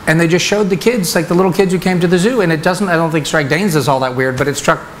back, and they just showed the kids, like the little kids who came to the zoo. And it doesn't, I don't think, strike Danes as all that weird, but it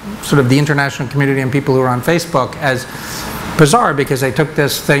struck sort of the international community and people who were on Facebook as bizarre, because they took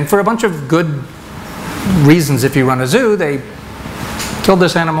this thing for a bunch of good reasons. If you run a zoo, they killed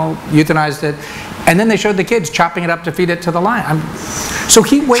this animal, euthanized it. And then they showed the kids chopping it up to feed it to the lion. So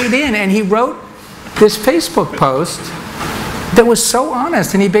he weighed in, and he wrote this Facebook post that was so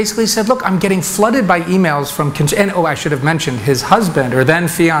honest. And he basically said, look, I'm getting flooded by emails from, and I should have mentioned, his husband, or then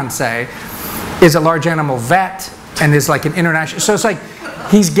fiance, is a large animal vet and is like an international, so it's like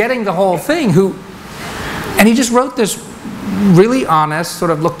he's getting the whole thing. And he just wrote this really honest,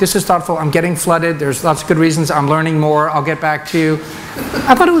 sort of, look, this is thoughtful, I'm getting flooded, there's lots of good reasons, I'm learning more, I'll get back to you.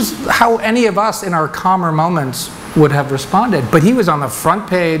 I thought it was how any of us in our calmer moments would have responded. But he was on the front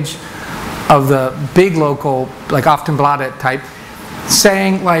page of the big local, like Aftonbladet type,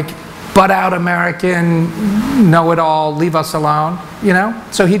 saying like, butt out American, know-it-all, leave us alone,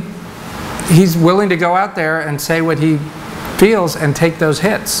 So he's willing to go out there and say what he feels and take those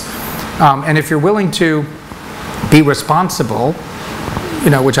hits. And if you're willing to be responsible,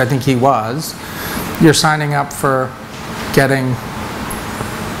 which I think he was, you're signing up for getting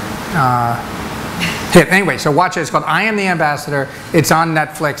hit. Anyway, so watch it. It's called I Am the Ambassador. It's on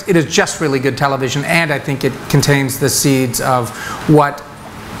Netflix. It is just really good television, and I think it contains the seeds of what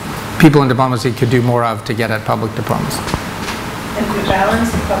people in diplomacy could do more of to get at public diplomacy. And the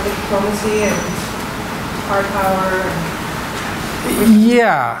balance of public diplomacy and hard power.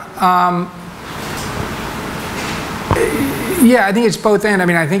 Yeah. Yeah, I think it's both and. I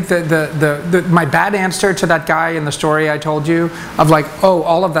mean, I think that my bad answer to that guy in the story I told you of like, oh,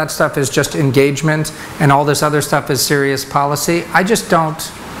 all of that stuff is just engagement and all this other stuff is serious policy. I just don't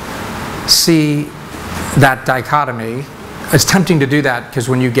see that dichotomy. It's tempting to do that because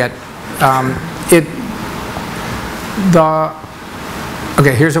when you get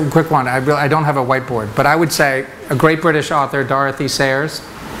Okay, here's a quick one. I don't have a whiteboard, but I would say a great British author, Dorothy Sayers,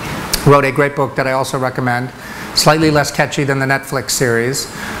 wrote a great book that I also recommend, slightly less catchy than the Netflix series,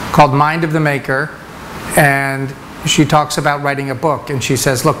 called Mind of the Maker. And she talks about writing a book. And she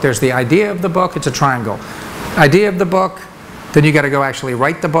says, look, there's the idea of the book. It's a triangle. Idea of the book, then you got to go actually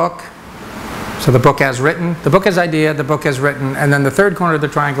write the book. So the book as written, the book as idea, the book as written, and then the third corner of the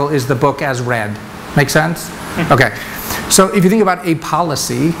triangle is the book as read. Make sense? Okay. So if you think about a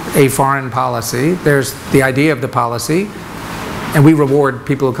policy, a foreign policy, there's the idea of the policy, and we reward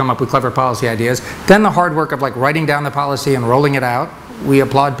people who come up with clever policy ideas. Then the hard work of like writing down the policy and rolling it out. We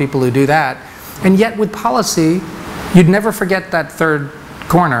applaud people who do that. And yet with policy, you'd never forget that third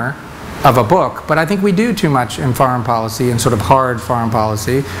corner of a book, but I think we do too much in foreign policy and sort of hard foreign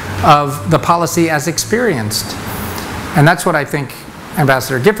policy of the policy as experienced. And that's what I think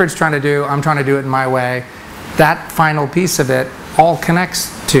Ambassador Gifford's trying to do. I'm trying to do it in my way. That final piece of it all connects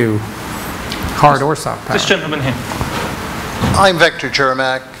to hard or soft power. This gentleman here. I'm Vector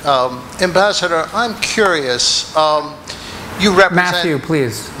Jermak. Ambassador, I'm curious. You represent... Matthew,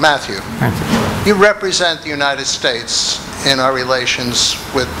 please. Matthew. Thank you. You represent the United States in our relations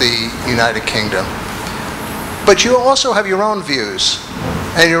with the United Kingdom. But you also have your own views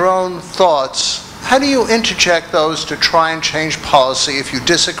and your own thoughts. How do you interject those to try and change policy if you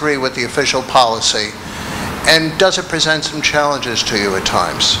disagree with the official policy? And does it present some challenges to you at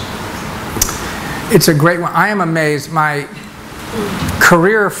times? It's a great one. I am amazed. My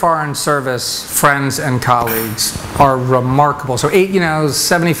career foreign service friends and colleagues are remarkable. So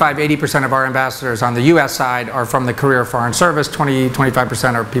 75–80% of our ambassadors on the US side are from the career foreign service,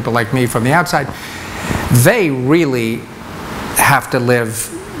 20–25% are people like me from the outside. They really have to live,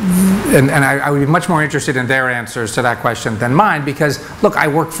 and I would be much more interested in their answers to that question than mine, because look, I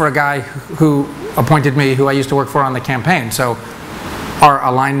worked for a guy who appointed me who I used to work for on the campaign, so our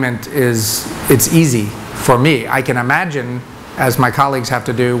alignment it's easy for me. I can imagine, as my colleagues have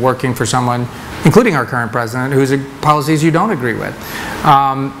to do, working for someone, including our current president, whose policies you don't agree with.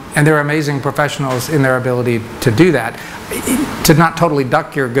 And they're amazing professionals in their ability to do that. To not totally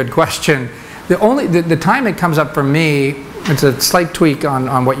duck your good question, the time it comes up for me, it's a slight tweak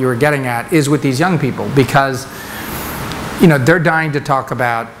on what you were getting at, is with these young people, because they're dying to talk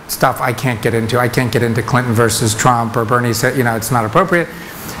about stuff I can't get into. I can't get into Clinton versus Trump, or Bernie said, it's not appropriate,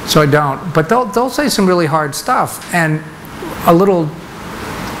 so I don't. But they'll say some really hard stuff. And a little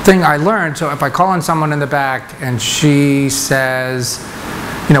thing I learned, so if I call on someone in the back and she says,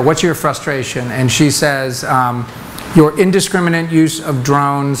 what's your frustration? And she says, your indiscriminate use of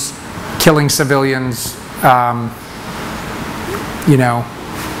drones, killing civilians,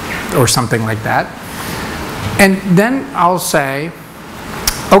 or something like that. And then I'll say,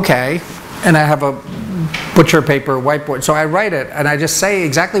 okay, and I have a butcher paper whiteboard. So I write it, and I just say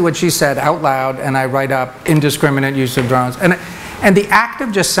exactly what she said out loud, and I write up indiscriminate use of drones. And the act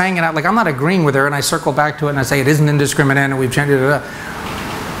of just saying it out, like I'm not agreeing with her, and I circle back to it, and I say it isn't indiscriminate, and we've changed it.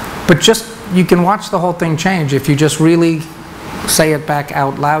 But just, you can watch the whole thing change if you just really say it back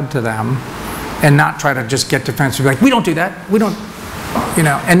out loud to them, and not try to just get defensive, like, we don't do that, we don't,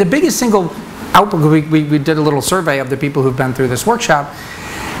 And the biggest single output, we did a little survey of the people who've been through this workshop,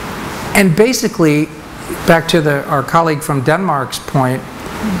 and basically, back to our colleague from Denmark's point,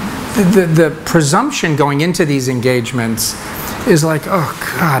 the presumption going into these engagements is like,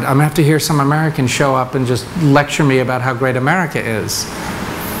 oh God, I'm gonna have to hear some American show up and just lecture me about how great America is.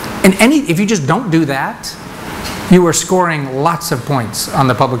 And if you just don't do that, you are scoring lots of points on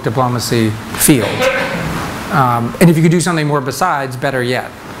the public diplomacy field. And if you could do something more besides, better yet.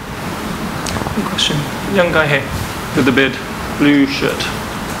 One question. Young guy here with the beard, blue shirt.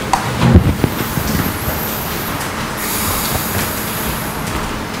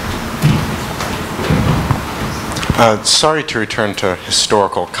 Sorry to return to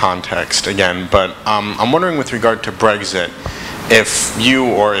historical context again, but I'm wondering with regard to Brexit, if you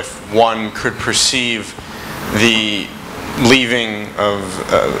or if one could perceive the leaving of,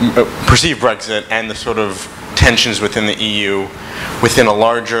 perceive Brexit and the sort of tensions within the EU within a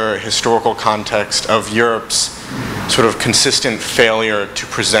larger historical context of Europe's sort of consistent failure to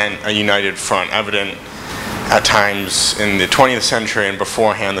present a united front, evident at times in the 20th century and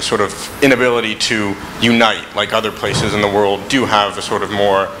beforehand, the sort of inability to unite, like other places in the world do have a sort of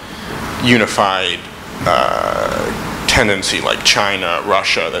more unified tendency, like China,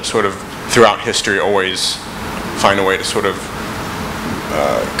 Russia, that sort of throughout history always find a way to sort of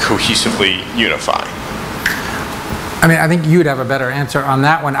cohesively unify. I mean, I think you'd have a better answer on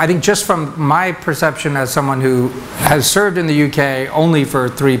that one. I think just from my perception as someone who has served in the UK only for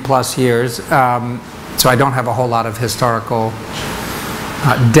 3+ years, so I don't have a whole lot of historical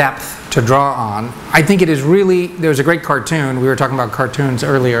depth to draw on. I think it is really, there was a great cartoon, we were talking about cartoons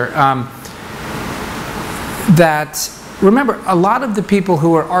earlier, that, remember, a lot of the people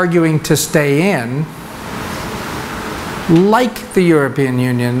who are arguing to stay in, like the European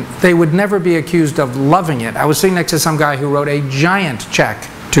Union, they would never be accused of loving it. I was sitting next to some guy who wrote a giant check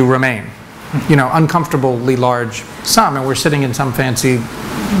to remain, you know, uncomfortably large sum, and we're sitting in some fancy,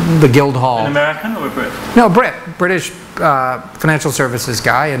 the Guildhall. An American or a Brit? No, British financial services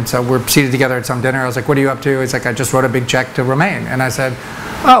guy, and so we're seated together at some dinner. I was like, what are you up to? He's like, I just wrote a big check to remain. And I said,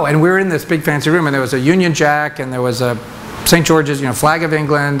 oh, and we were in this big fancy room, and there was a Union Jack, and there was a St. George's, you know, flag of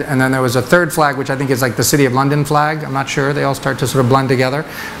England, and then there was a third flag, which I think is like the City of London flag. I'm not sure. They all start to sort of blend together.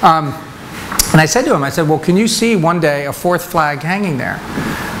 And I said to him, I said, well, can you see one day a fourth flag hanging there?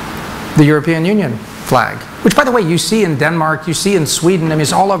 The European Union flag, which, by the way, you see in Denmark, you see in Sweden. I mean,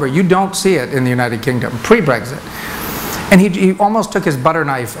 it's all over. You don't see it in the United Kingdom, pre-Brexit. And he almost took his butter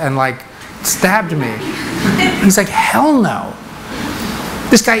knife and, like, stabbed me. He's like, hell no.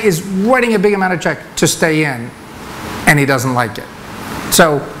 This guy is writing a big amount of check to stay in, and he doesn't like it.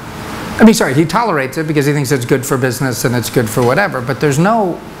 So, I mean, sorry, he tolerates it because he thinks it's good for business and it's good for whatever, but there's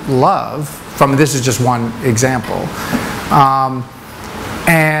no love from, this is just one example.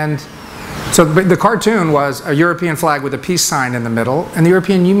 And so the cartoon was a European flag with a peace sign in the middle, and the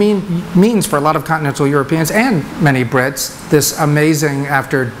European means for a lot of continental Europeans and many Brits this amazing,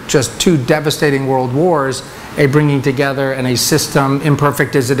 after just 2 devastating world wars, a bringing together and a system,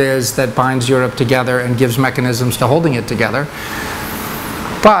 imperfect as it is, that binds Europe together and gives mechanisms to holding it together.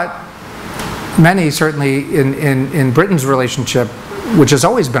 But many, certainly in Britain's relationship, which has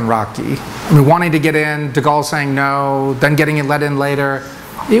always been rocky, I mean, wanting to get in, de Gaulle saying no, then getting let in later,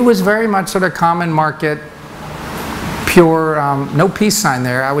 it was very much sort of common market, pure, no peace sign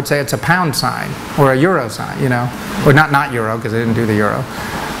there. I would say it's a pound sign or a euro sign, you know, or not euro, because they didn't do the euro.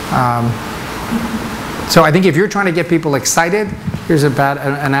 So I think if you're trying to get people excited, here's a bad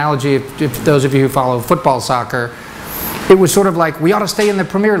analogy, if those of you who follow football, soccer, it was sort of like, we ought to stay in the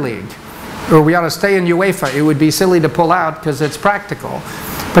Premier League, or we ought to stay in UEFA. It would be silly to pull out because it's practical.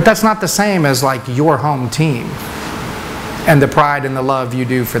 But that's not the same as like your home team and the pride and the love you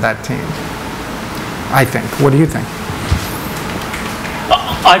do for that team, I think. What do you think?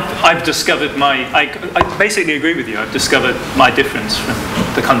 I've discovered I basically agree with you. I've discovered my difference from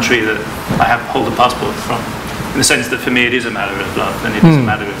the country that I hold a passport from, in the sense that for me it is a matter of love and it is a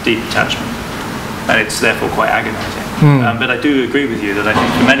matter of deep attachment, and it's therefore quite agonizing. But I do agree with you that I think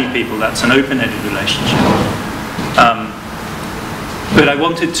for many people that's an open-ended relationship. But I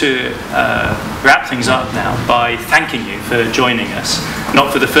wanted to wrap things up now by thanking you for joining us,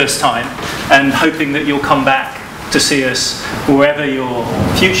 not for the first time, and hoping that you'll come back to see us wherever your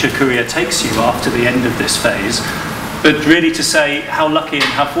future career takes you after the end of this phase, but really to say how lucky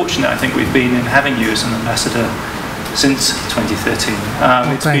and how fortunate I think we've been in having you as an ambassador since 2013.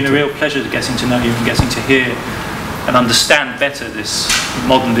 It's been a real pleasure getting to know you and getting to hear and understand better this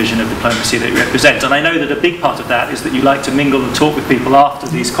modern vision of diplomacy that you represent. And I know that a big part of that is that you like to mingle and talk with people after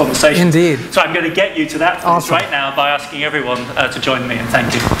these conversations. Indeed. So I'm going to get you to that place right now by asking everyone to join me, and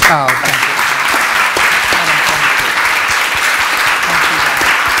thank you. Oh, thank you.